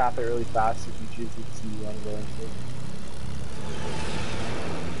if you tap it really fast, if you choose the key you want to go into?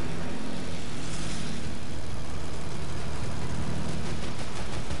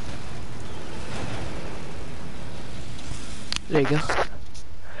 There you go.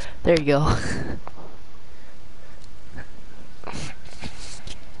 There you go.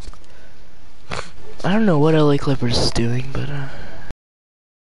 I don't know what LA Clippers is doing, but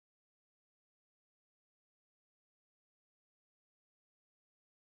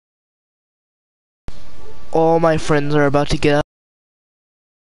all my friends are about to get up.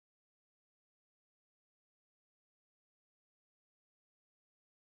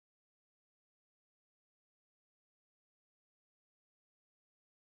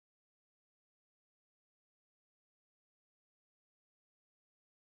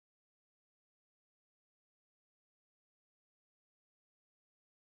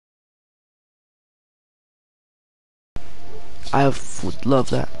 I would love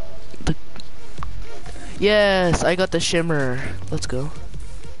that. Yes, I got the shimmer. Let's go.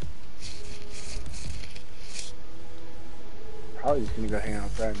 Probably just gonna go hang out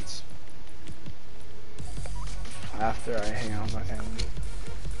with friends. After I hang out with my family.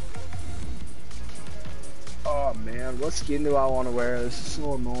 Oh man, what skin do I want to wear? This is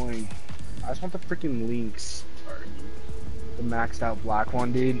so annoying. I just want the freaking Lynx. Or the maxed out black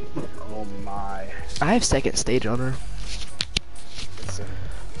one, dude. Oh my. I have second stage on her. Listen.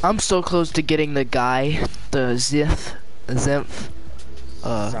 I'm so close to getting the guy, the Zenth.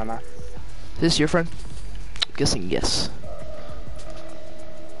 Sana. Is this your friend? I'm guessing yes.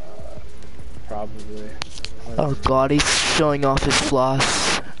 Probably. Oh god, he's showing off his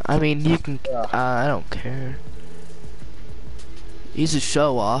floss. I mean, you can. Yeah. I don't care. He's a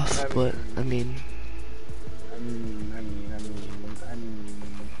show off, but I mean.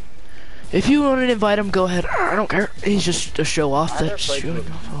 If you want to invite him, go ahead. I don't care. He's just a show off that's showing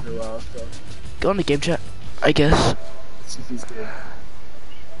off. Go on the game chat, I guess.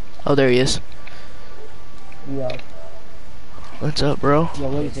 Oh, there he is. Yeah. What's up, bro? Yeah,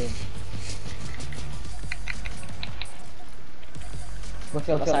 what is it? What's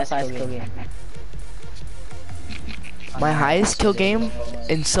your highest kill game? My highest kill game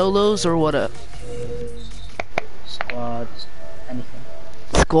in solos or what up? Squads, anything.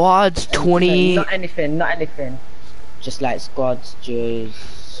 Squads 20. Not anything. Just like squads, duos,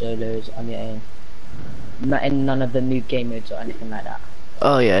 solos, on your own. Not in none of the new game modes or anything like that.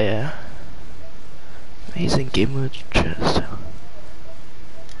 Oh yeah. He's in game mode chest.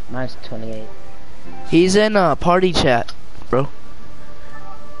 Mine's 28. He's in party chat, bro.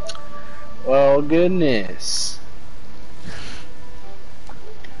 Well, goodness.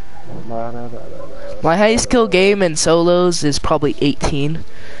 My highest kill game in solos is probably 18.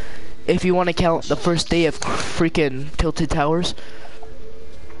 If you want to count the first day of freaking Tilted Towers.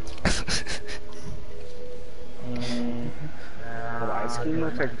 Why is he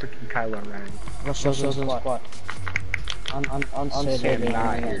looks like freaking Kylo Ren? What's your squad? On solo,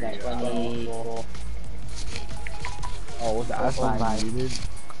 like 24. Oh, was that Five. muted?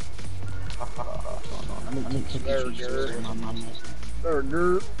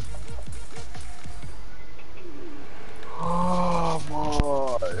 Burger. Oh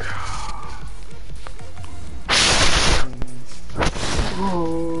boy.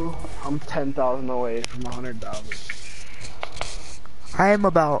 Oh, I'm 10,000 away from 100,000. I am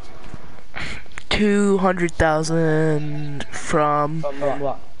about 200,000 from, From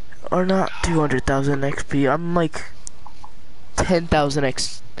what? or not 200,000 XP. I'm like 10,000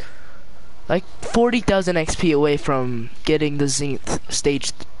 like 40,000 XP away from getting the Zenith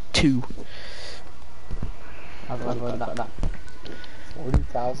stage 2. I've heard about that.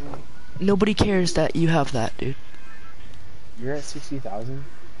 40,000? Nobody cares that you have that, dude. You're at 60,000?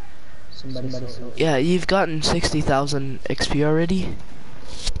 Somebody said. Yeah, you've gotten 60,000 XP already.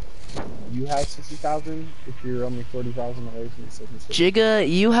 You have 60,000 if you're only 40,000 away from the second stage. Jigga,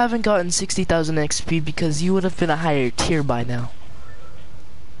 you haven't gotten 60,000 XP because you would have been a higher tier by now.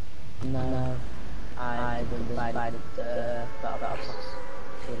 No. I divided the battle pass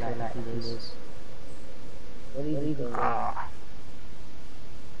for like years. What do you do?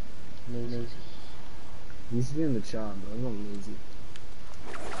 Lazy. He's in the charm, bro. I'm not lazy.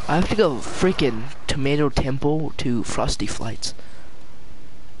 I have to go freaking Tomato Temple to Frosty Flights.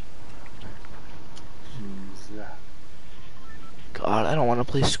 Jeez, yeah. God, I don't want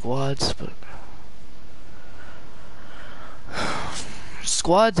to play squads, but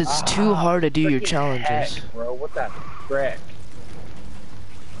squads, it's too hard to do your Freaking challenges. Heck, bro, what the frick?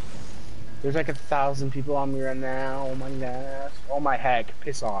 There's like 1,000 people on me right now. Oh my gosh. Oh my heck.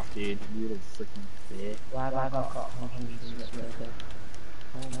 Piss off, dude. You little freaking bitch. Why have I got 100?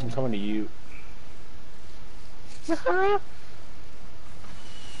 I'm coming to you.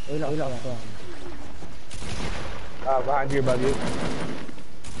 We're not from. Behind you, above you.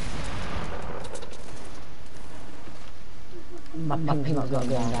 My ping's not going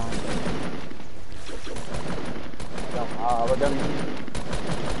down. We're done.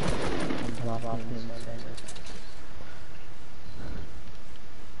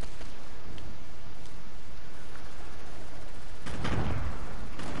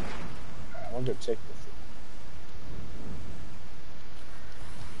 I'll go check this.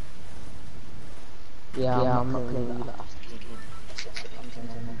 Yeah, I'm not playing that.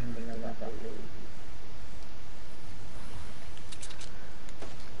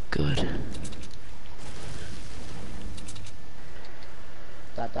 Good.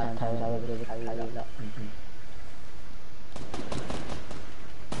 That time I would have carried that.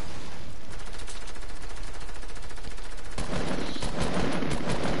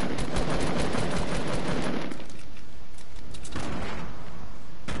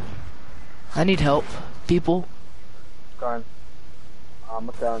 I need help, people. Gone. I'm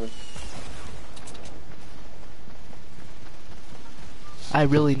coming. I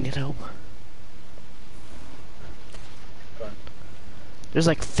really need help. Gone. There's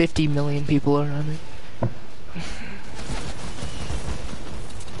like 50 million people around me.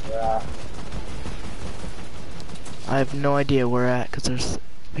 Yeah. I have no idea where we're at because there's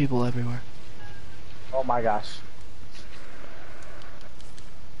people everywhere. Oh my gosh.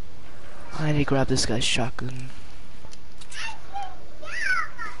 I need to grab this guy's shotgun.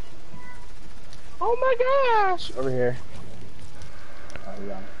 Oh my gosh! Over here. Oh, we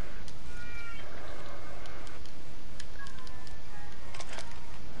got him.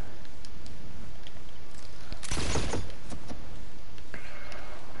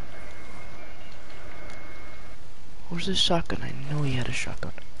 Where's his shotgun? I know he had a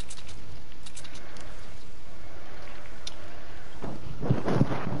shotgun.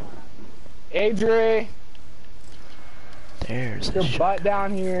 Adri! There's Your a shotgun. butt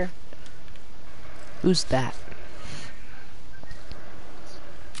down here. Who's that?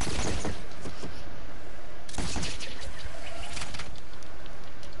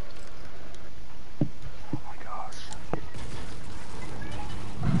 Oh my gosh.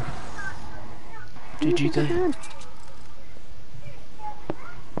 Did you go?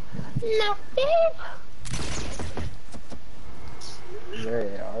 Nothing. There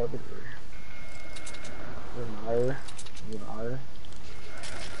they are over there. Mire.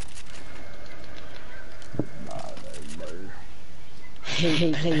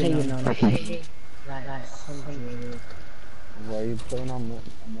 Playing on like 100. Why are you playing on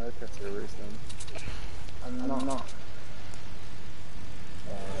America servers then? I'm not.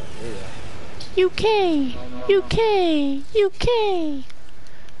 There you are. UK! UK! UK!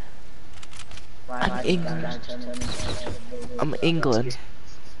 I'm England. I'm England.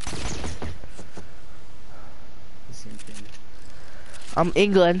 The same thing. I'm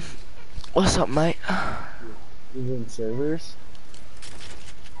England. What's up, mate? England servers?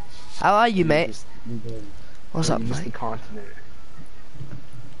 How are you, mate? Just England. What's up, Just the mate? continent.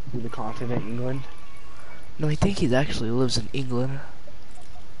 The continent, England? No, I think he actually lives in England.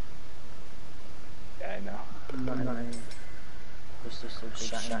 Yeah, I know.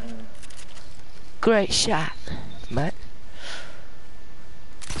 Great shot, mate.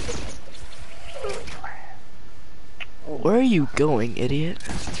 Where are you going, idiot?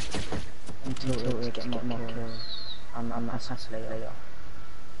 Until we get more kills. I'm assassinated.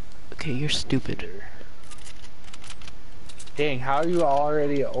 Okay, you're stupid. Dang, how are you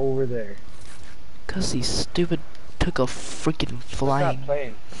already over there? Cause he stupid took a freaking Let's flying. not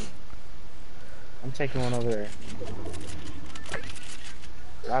playing. I'm taking one over there.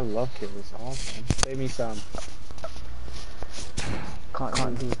 I love kills. Awesome. Save me some.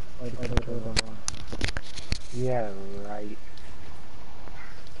 Can't do all. Yeah, right.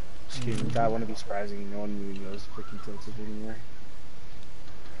 Excuse me, I want to be surprising. No one even knows freaking tilted anymore.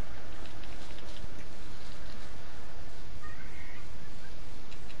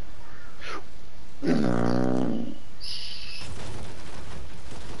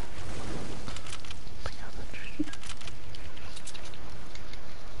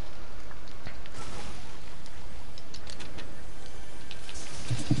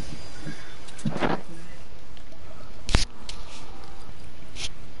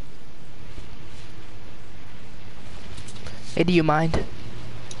 Hey, do you mind?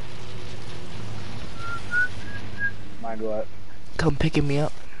 Mind what? Come picking me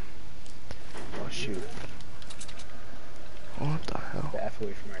up. Oh shoot. What the hell? The F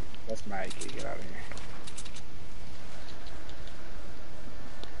away from my. That's my AK. Get out of here.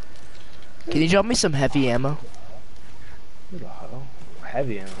 Can you drop me some heavy ammo? Who the hell?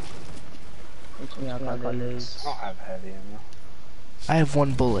 Heavy ammo. I got loads. I don't have heavy ammo. I have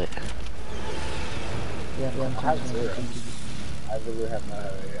one bullet. Yeah, I have zero. I really have no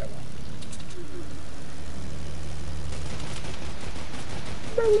heavy ammo.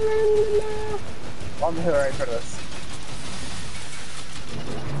 On the hill right in front of us.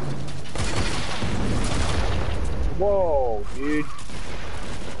 Whoa, dude.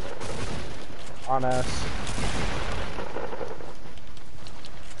 On us.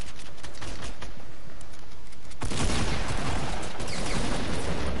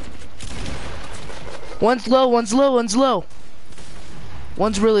 One's low, one's low, one's low.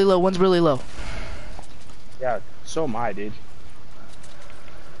 One's really low, one's really low. Yeah, so am I, dude.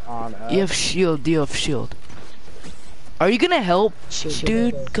 On us. You have shield, you have shield. Are you gonna help?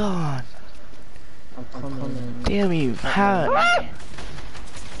 Dude, God. I'm coming. Damn you. How?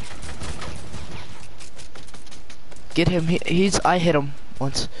 Get him. I hit him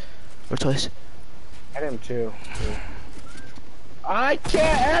once or twice. Hit him too. I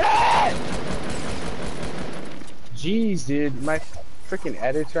can't edit! Jeez, dude. My freaking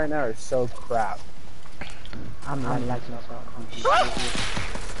edits right now are so crap. I'm lagging as well.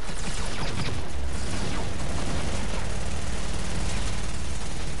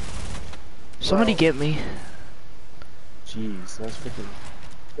 Somebody get me. Jeez, those freaking.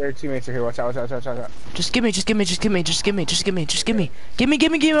 Their teammates are here. Watch out, watch out, watch out, watch out. Just give me, just give me, just give me, just give me, just give me, just give me. Give me,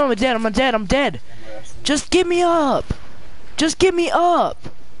 give me, give me. I'm dead, I'm dead, I'm dead. Just give me up. Just give me up.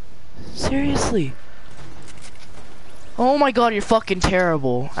 Seriously. Oh my god, you're fucking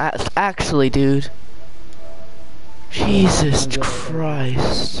terrible. Actually, dude. Jesus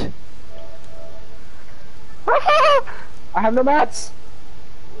Christ. I have no mats.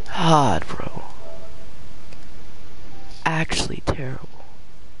 God, bro. Actually terrible.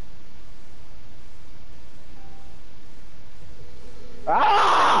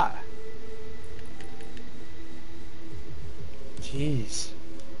 Ah! Jeez.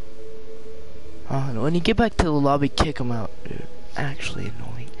 When you get back to the lobby, kick him out, dude. Actually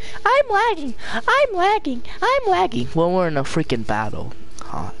annoying. I'm lagging. I'm lagging. I'm lagging. Well, we're in a freaking battle.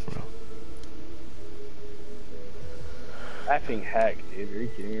 Hot, bro. Effing heck, dude. Are you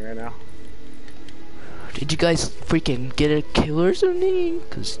kidding me right now? Did you guys freaking get a kill or something?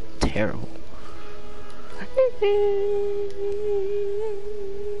 Cause terrible.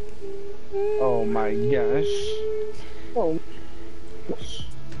 Oh my gosh. Oh.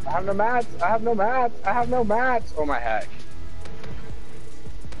 I have no mats. I have no mats. I have no mats. Oh my heck.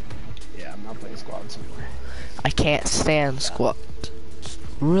 Yeah, I'm not playing squads anymore. I can't stand squat. It's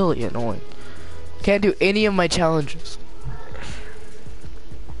really annoying. Can't do any of my challenges.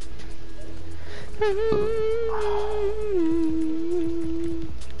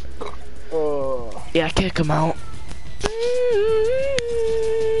 Oh. Yeah, kick him out.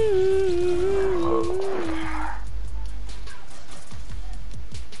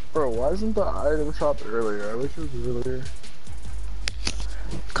 Bro, why isn't the item shop earlier? I wish it was earlier.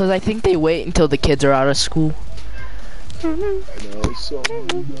 Cause I think they wait until the kids are out of school. I know, so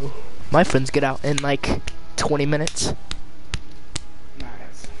no. My friends get out in like 20 minutes.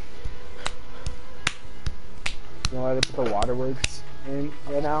 Nice. You know why they put the waterworks in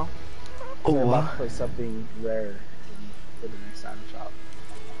right now? Oh, They're about to play something rare for the next item shop.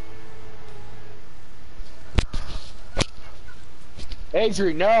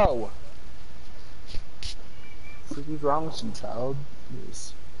 Adrian, no! What's wrong with you, child?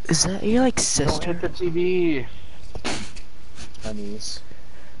 Yes. Is that your like Don't sister? hit the TV. My niece.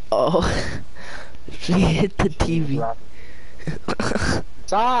 Oh, she hit the She's TV. rocking.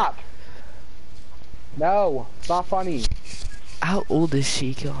 Stop! No, it's not funny. How old is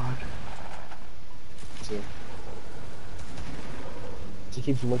she, God? Two. She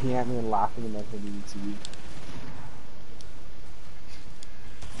keeps looking at me and laughing and then hitting the TV.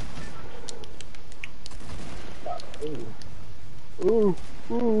 Ooh,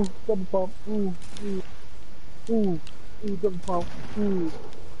 ooh, double pump, ooh, double pump,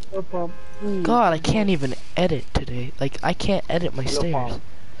 double pump, God, I can't even edit today. Like, I can't edit my double stairs. pump.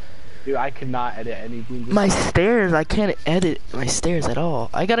 Dude, I could not edit anything. My stairs, I can't edit my stairs at all.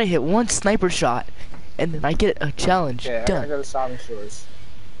 I gotta hit one sniper shot, and then I get a challenge. Okay, I done. gotta go to Salmon Shores.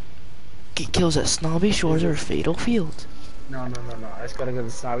 Get kills at Snobby Shores or Fatal Field. No. I just gotta go to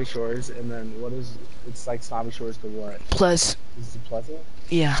Snobby Shores, and then what is... It's like Snobby Shores to what? Plus, Is it Pleasant?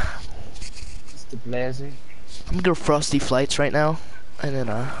 yeah. It's the Pleasant. I'm gonna go Frosty Flights right now, and then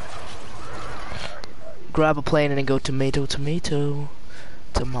grab a plane and then go tomato.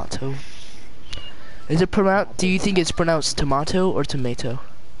 Is it pronounced? Do you think it's pronounced tomato or tomato?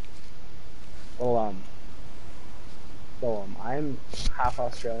 Well, I'm half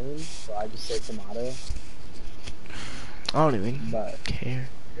Australian, so I just say tomato. I don't even But care.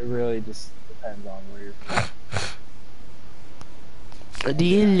 it really just depends on where you're from. Do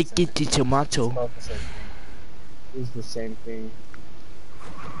you like it to It's tomato? both the same thing. It's the same thing.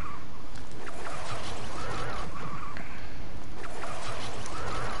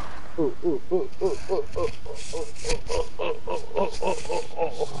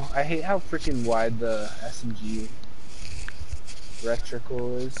 I hate how freaking wide the SMG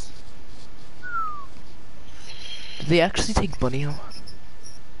reticule is. Did they actually take Bunny out?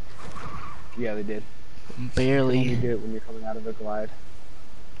 Yeah, they did. You Barely. only do it when you're coming out of a glide.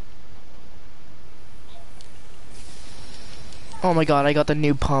 Oh my god, I got the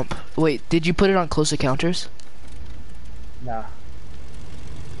new pump. Wait, did you put it on close encounters? Nah.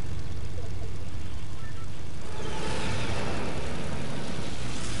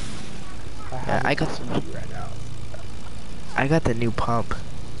 Yeah, I got SMG right now. I got the new pump.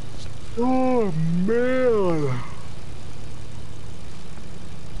 Oh man.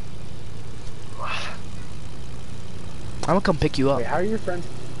 I'm gonna come pick you up. Wait, how are your friends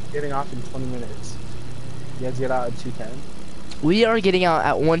getting off in 20 minutes? You guys get out at 2:10? We are getting out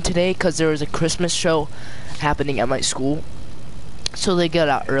at 1 today because there was a Christmas show happening at my school. So they got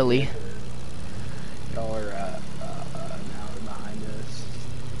out early. Y'all are an hour behind us.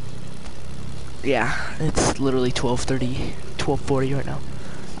 Yeah, it's literally 12:30, 12:40 right now.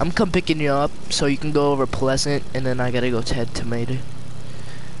 I'm come picking you up so you can go over Pleasant, and then I gotta go to head Tomato.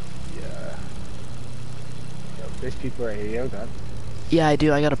 Yeah. Yo, there's people right here. Yo, God. Yeah, I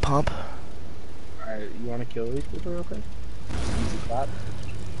do. I got a pump. Alright, you wanna kill these people real quick? Easy clap.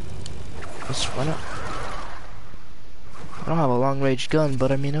 Let's run up. I don't have a long range gun,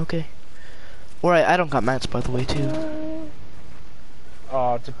 but I mean, okay. Alright, I don't got mats, by the way, too.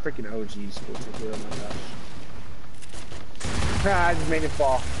 Oh, it's a freaking OG school ticket. Oh my gosh. Ah, I just made it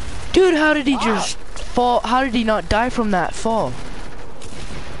fall. Dude, how did he just fall? How did he not die from that fall?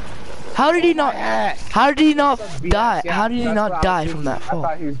 How did he not? How did he not die? How did he not die from that I fall?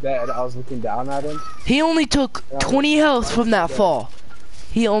 thought he was dead. I was looking down at him. He only took 20 health from that fall.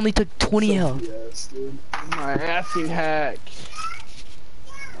 He only took 20 health. Yes, dude. My effing heck.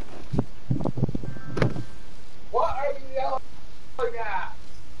 What are you yelling at?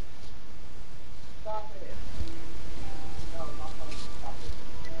 Stop it. No, I'm not going to stop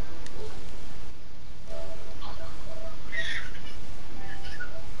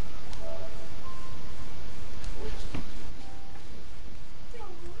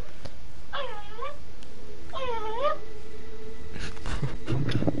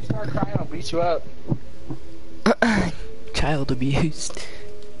it. Start crying, I'll beat you up. Child abused.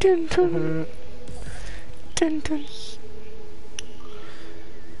 Dun, dun. Dun, dun.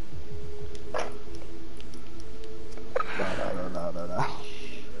 No.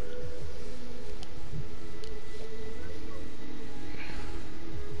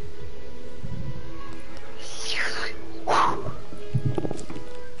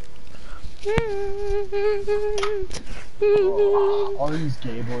 Oh, all these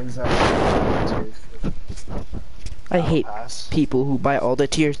gay boys that I hate pass. people who buy all the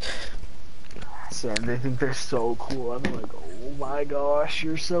tiers. So they think they're so cool. I'm like, oh my gosh,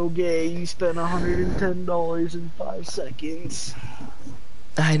 you're so gay. You spent $110 in 5 seconds.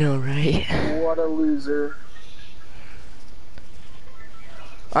 I know, right? What a loser.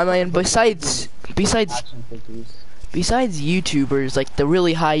 I mean, besides Action figures. besides YouTubers, like the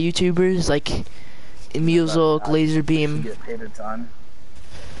really high YouTubers, like Music, You Laserbeam, get paid a ton.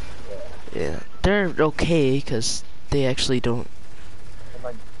 yeah, they're okay because they actually don't. And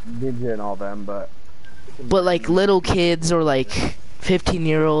like Ninja and all them, but. But like little kids or like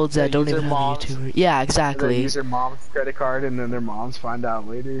 15-year-olds that They don't use even their have a moms. YouTuber. Yeah, They exactly. use their mom's credit card and then their moms find out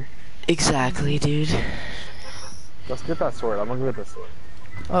later. Exactly, dude. Let's get that sword. I'm gonna get the sword.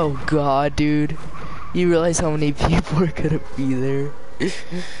 Oh god, dude. You realize how many people are gonna be there?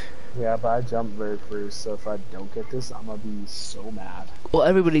 Yeah, but I jumped very first, so if I don't get this, I'm gonna be so mad. Well,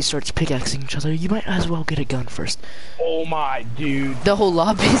 everybody starts pickaxing each other. You might as well get a gun first. Oh my dude. The whole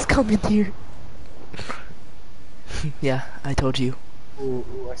lobby's coming here. Yeah, I told you. Ooh,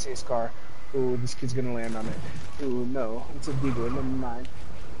 I see a scar. Ooh, this kid's gonna land on it. Ooh, no, it's a deagle. Never mind.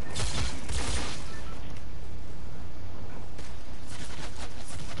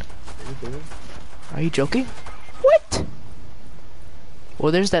 Are you joking? What?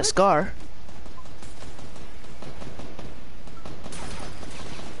 Well, there's that scar.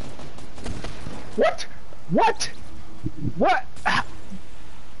 What? What? What?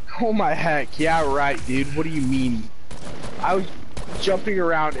 Oh my heck, yeah right, dude. What do you mean? I was jumping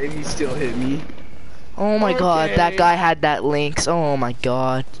around and he still hit me. Oh my god, that guy had that Lynx. Oh my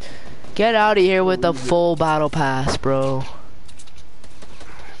god. Get out of here with the full battle pass, bro.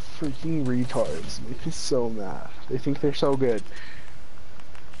 Freaking retards make me so mad. They think they're so good.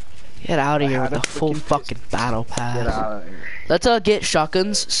 Get out of here with had the a full freaking fucking battle Get pass. out of here. Let's get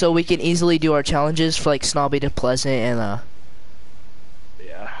shotguns so we can easily do our challenges for like Snobby to Pleasant and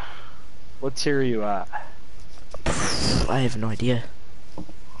Yeah. What tier are you at? I have no idea.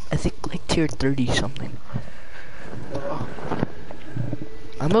 I think like tier 30 something.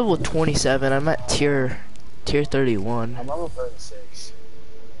 I'm level 27. I'm at tier 31 I'm level 36.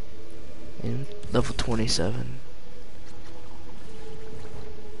 and level 27.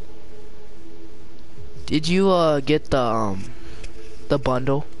 Did you get the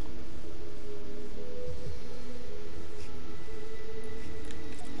bundle?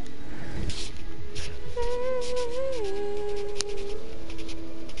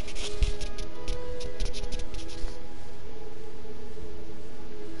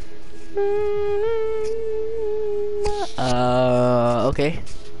 Okay.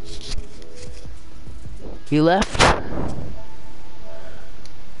 You left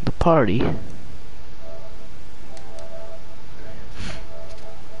the party.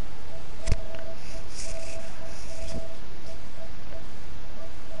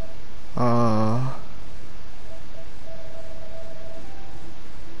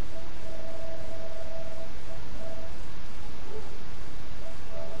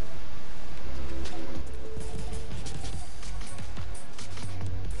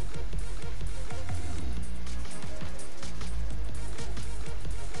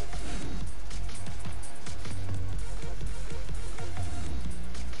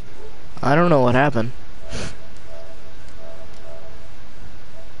 I don't know what happened.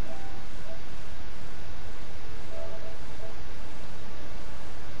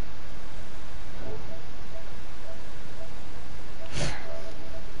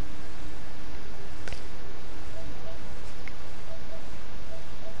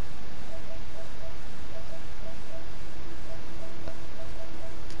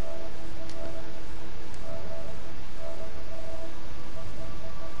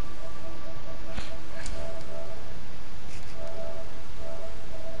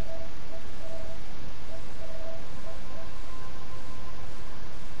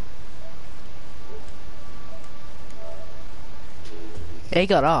 He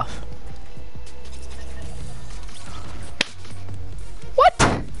got off.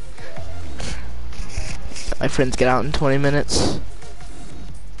 What? My friends get out in 20 minutes.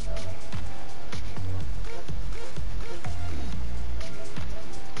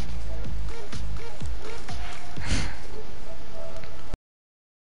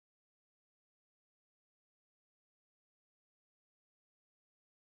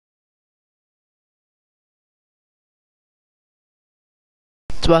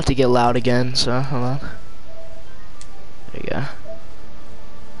 It's about to get loud again, so hold on. There you go.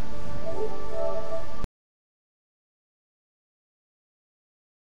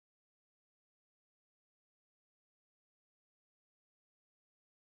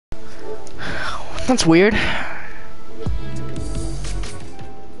 That's weird.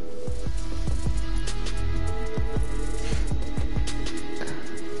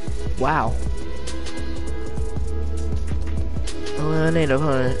 Wow. Eliminate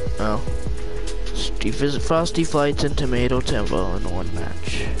opponent. Oh. Frosty Flights and Tomato Temple in one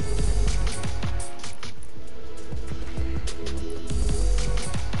match.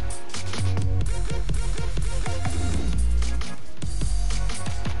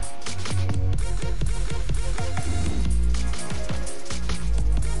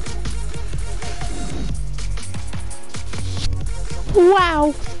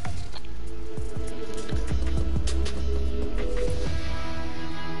 Wow!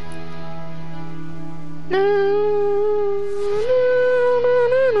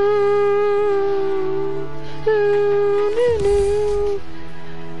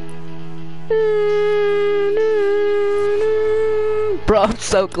 Bro, I'm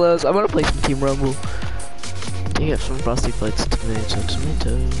so close. I'm gonna play some Team Rumble. You get some Frosty Flights, tomato.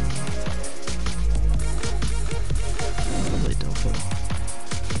 Wait, don't fall.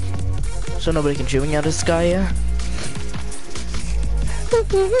 So nobody can shoot me out of the sky, yeah?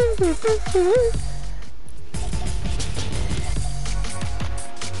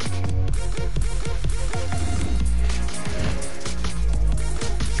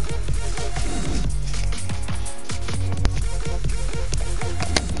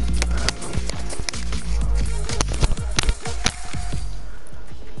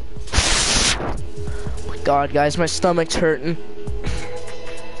 God, guys, my stomach's hurting.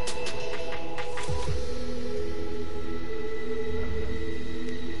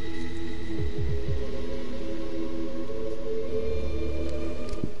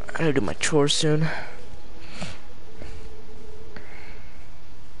 I gotta do my chores soon.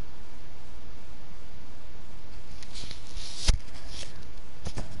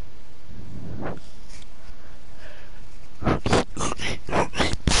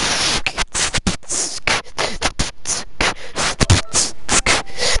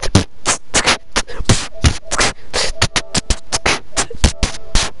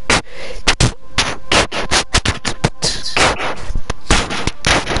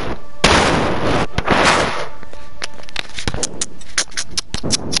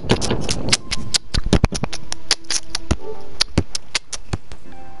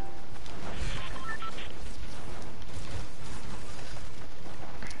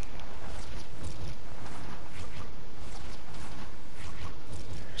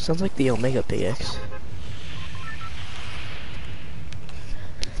 Sounds like the Omega PX.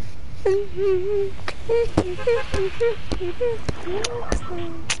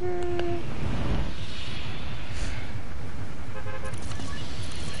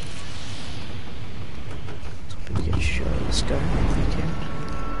 Some people get shot out of the sky if they can.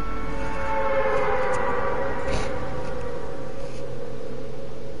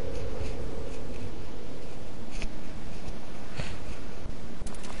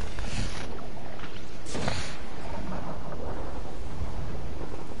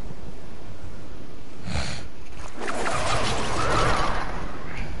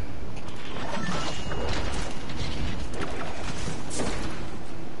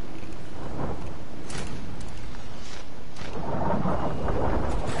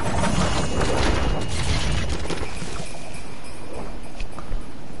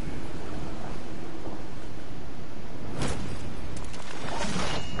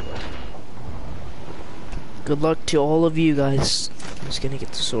 Good luck to all of you guys. I'm just gonna get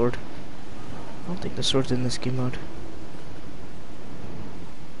the sword. I don't think the sword's in this game mode.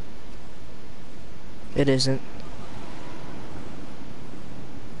 It isn't.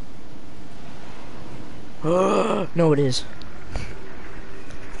 No, it is.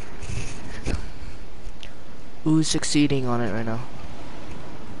 Who's succeeding on it right now?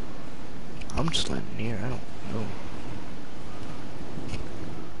 I'm just landing here. I don't know.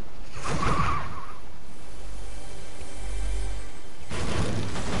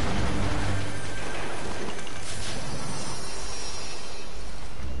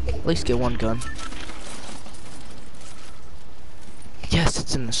 At least get one gun. Yes,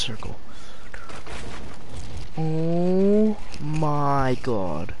 it's in the circle. Oh my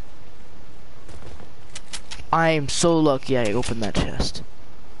god. I am so lucky I opened that chest.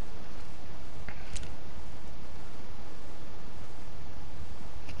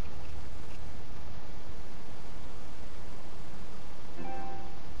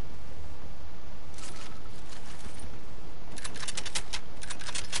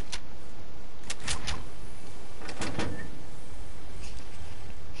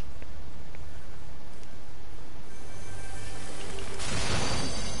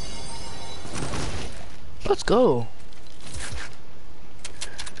 Let's go.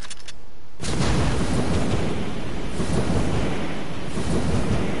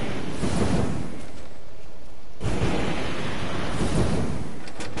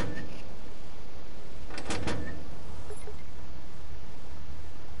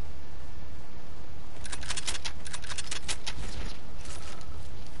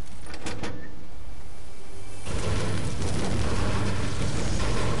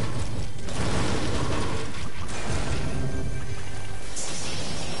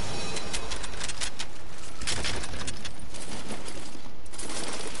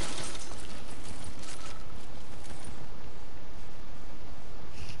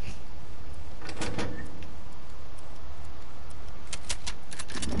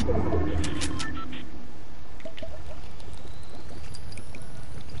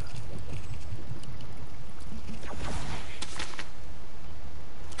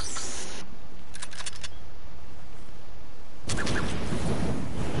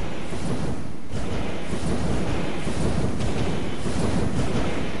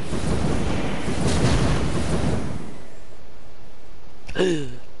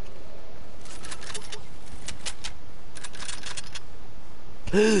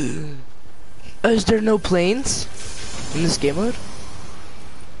 Is there no planes in this game mode?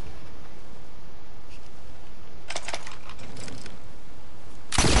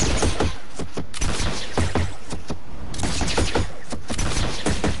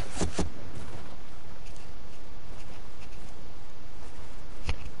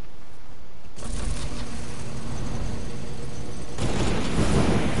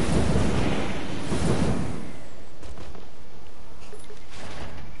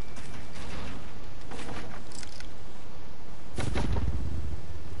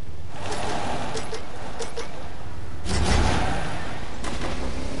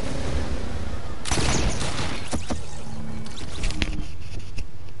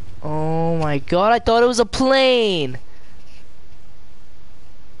 Oh my god, I thought it was a plane!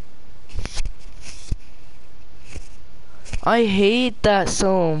 I hate that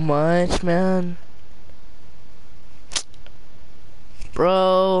so much, man.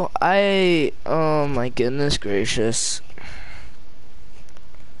 Bro, oh my goodness gracious.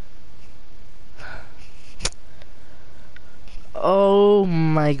 Oh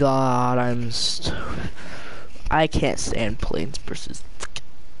my god, I can't stand planes versus.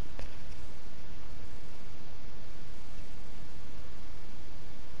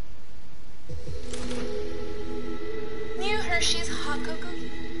 New Hershey's hot cocoa.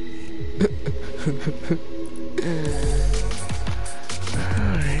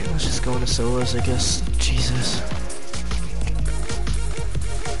 Alright, let's just go into solos, I guess. Jesus.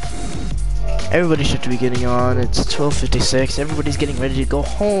 Everybody should be getting on. It's 12:56. Everybody's getting ready to go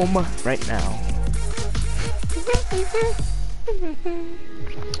home right now.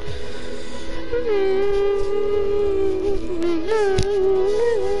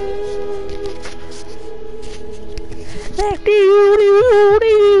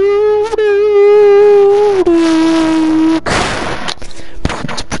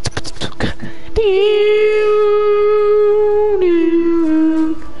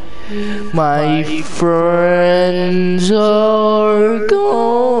 My friends are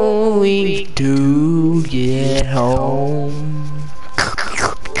going to get home.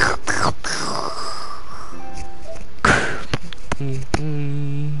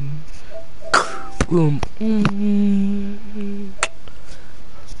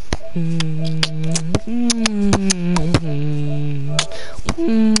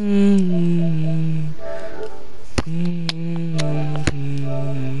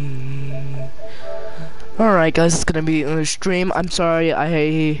 Alright guys, it's gonna be another stream. I'm sorry,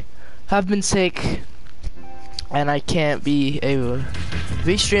 I have been sick and I can't be able to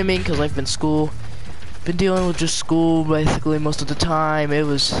be streaming because I've been been dealing with just school basically most of the time.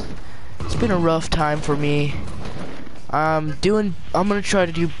 It's been a rough time for me. I'm gonna try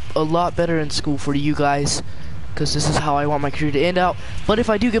to do a lot better in school for you guys because this is how I want my career to end out. But if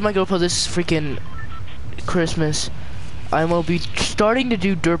I do get my GoPro this freaking Christmas, I will be starting to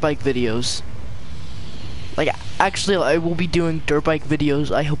do dirt bike videos. Like, actually, I will be doing dirt bike videos.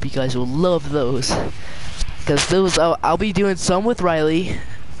 I hope you guys will love those. Because those, I'll be doing some with Riley.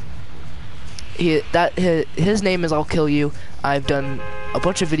 His name is I'll Kill You. I've done a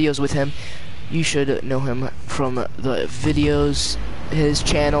bunch of videos with him. You should know him from the videos. His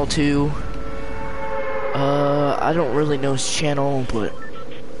channel, too. I don't really know his channel, but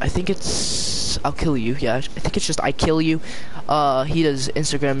I think it's I'll Kill You. Yeah, I think it's just I Kill You. He does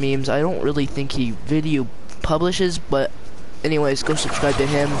Instagram memes. I don't really think he video publishes, but anyways, go subscribe to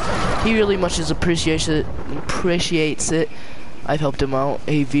him. He really much appreciates it. I've helped him out.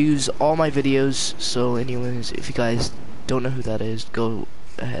 He views all my videos. So anyways, if you guys don't know who that is, go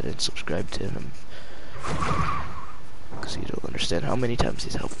ahead and subscribe to him, because you don't understand how many times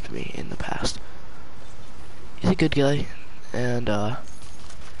he's helped me in the past. He's a good guy. And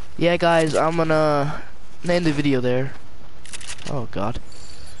yeah guys, I'm gonna end the video there. Oh god.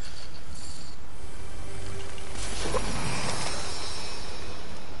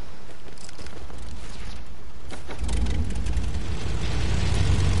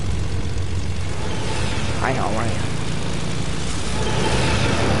 I know, right?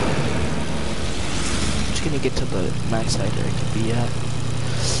 Just gonna get to the max height that I can be at.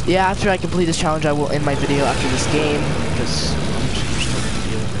 Yeah, after I complete this challenge, I will end my video after this game, because I'm just gonna start the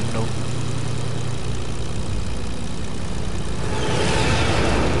video in the middle.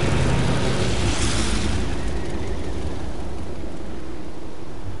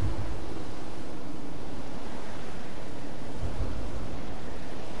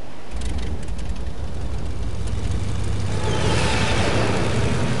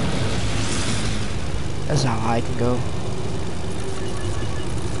 That's how high I can go.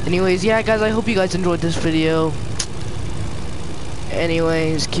 Anyways, yeah, guys, I hope you guys enjoyed this video.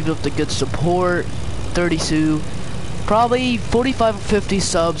 Anyways, keep up the good support. 30 Sue. Probably 45 or 50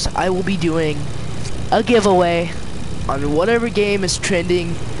 subs. I will be doing a giveaway on whatever game is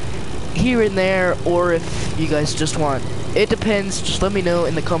trending here and there, or if you guys just want. It depends. Just let me know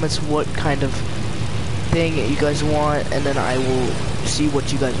in the comments what kind of thing you guys want, and then I will see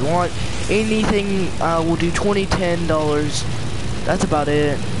what you guys want. Anything, we'll do $20, $10. That's about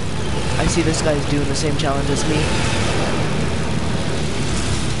it. I see this guy's doing the same challenge as me.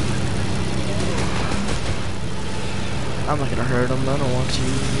 I'm not gonna hurt him, I don't want to.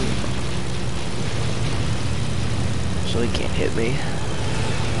 So he can't hit me.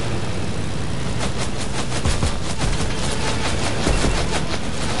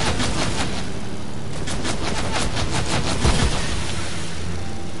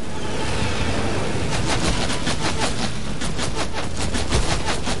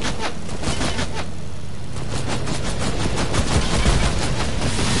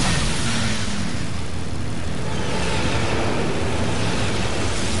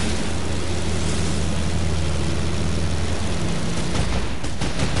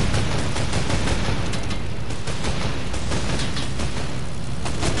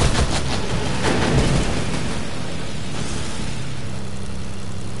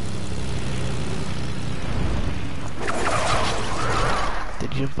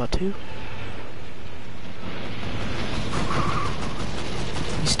 Did you jump about two?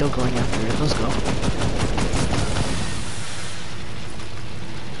 He's still going after it. Let's go.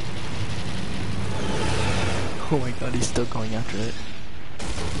 Oh my god, he's still going after it.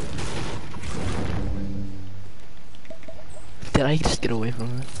 Did I just get away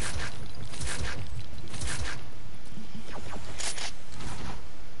from it?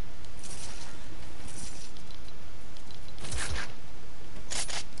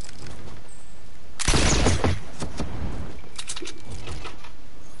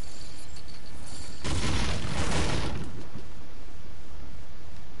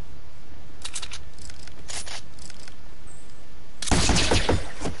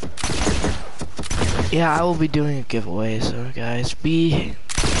 Yeah, I will be doing a giveaway, so guys, hit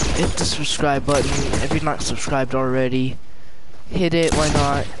the subscribe button. If you're not subscribed already, hit it, why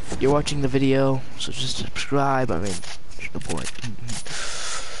not? You're watching the video, so just subscribe. I mean, it's the point.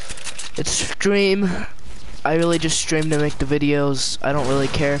 It's a stream. I really just stream to make the videos. I don't really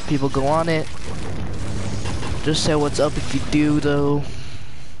care if people go on it. Just say what's up if you do, though.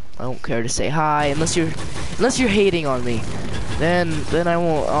 I don't care to say hi, unless you're hating on me. Then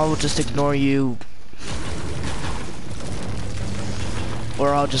I'll just ignore you.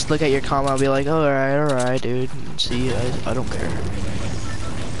 Or I'll just look at your comment, I'll be like, oh, alright, dude. See, I don't care.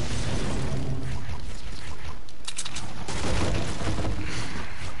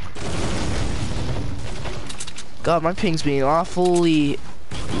 God, my ping's being awfully,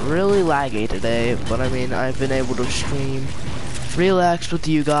 really laggy today. But I mean, I've been able to stream, relax with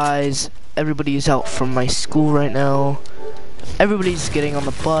you guys. Everybody's out from my school right now. Everybody's getting on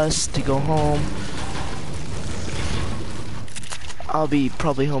the bus to go home. I'll be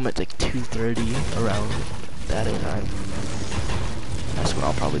probably home at like 2:30, around that time. That's when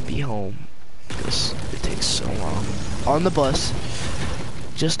I'll probably be home, because it takes so long on the bus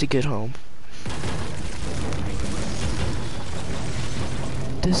just to get home.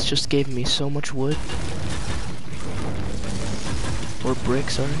 This just gave me so much wood, or brick,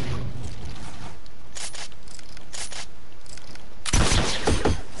 sorry.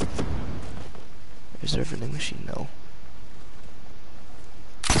 Is there a vending machine? No.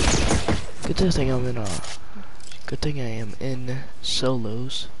 Good thing I am in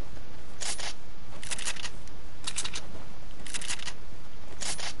solos.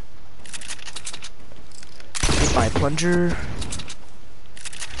 Goodbye, plunger.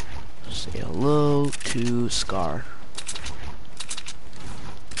 Say hello to Scar.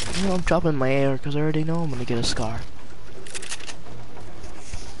 You know, I'm dropping my air because I already know I'm gonna get a Scar.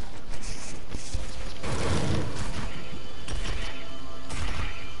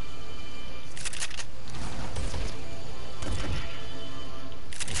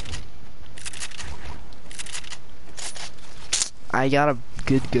 I got a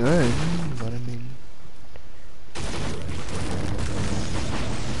good gun, but I mean,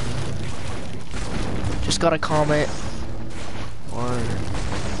 just got a comment, or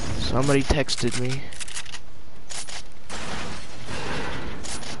somebody texted me.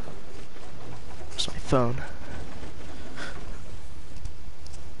 It's my phone.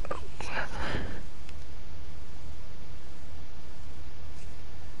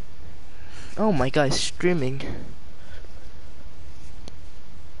 Oh my guy's streaming.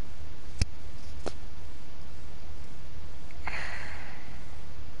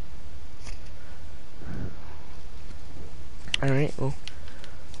 Alright, well,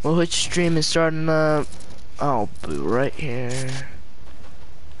 which stream is starting up? I'll be right here.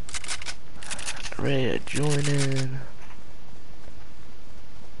 Ready to join in.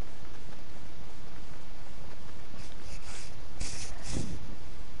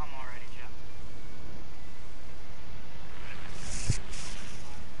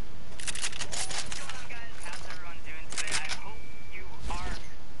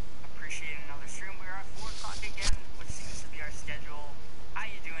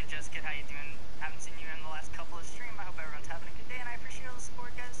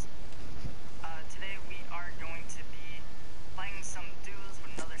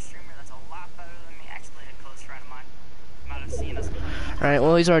 Alright,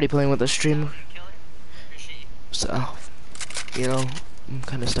 well, he's already playing with the streamer. So, you know, I'm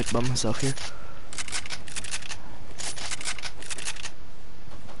kind of stuck by myself here.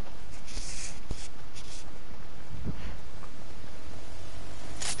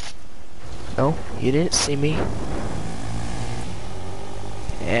 No, you didn't see me.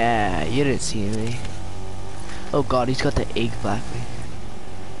 Yeah, you didn't see me. Oh god, he's got the egg black me.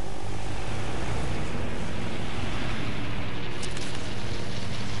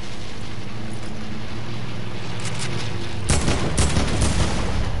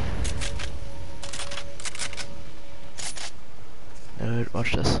 Dude,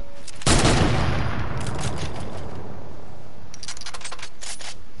 watch this.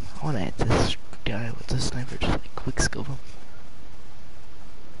 I wanna hit this guy with the sniper, just like quick scope him.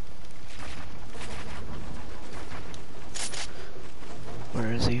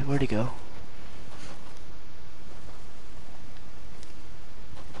 Where is he? Where'd he go?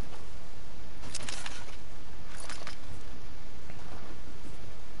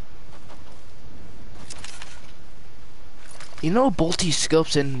 You know, Bolty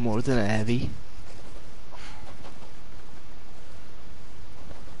scopes in more than a heavy.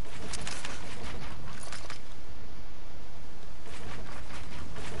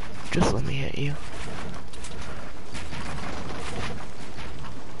 Just let me hit you.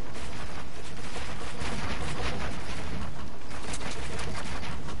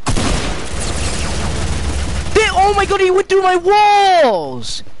 Oh my god, he went through my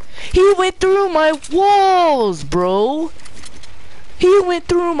walls! He went through my walls, bro! He went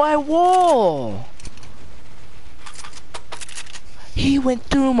through my wall! He went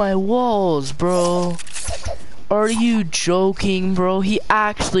through my walls, bro! Are you joking, bro? He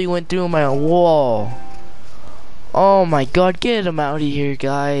actually went through my wall. Oh my god, get him out of here,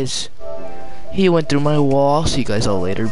 guys. He went through my wall. I'll see you guys all later.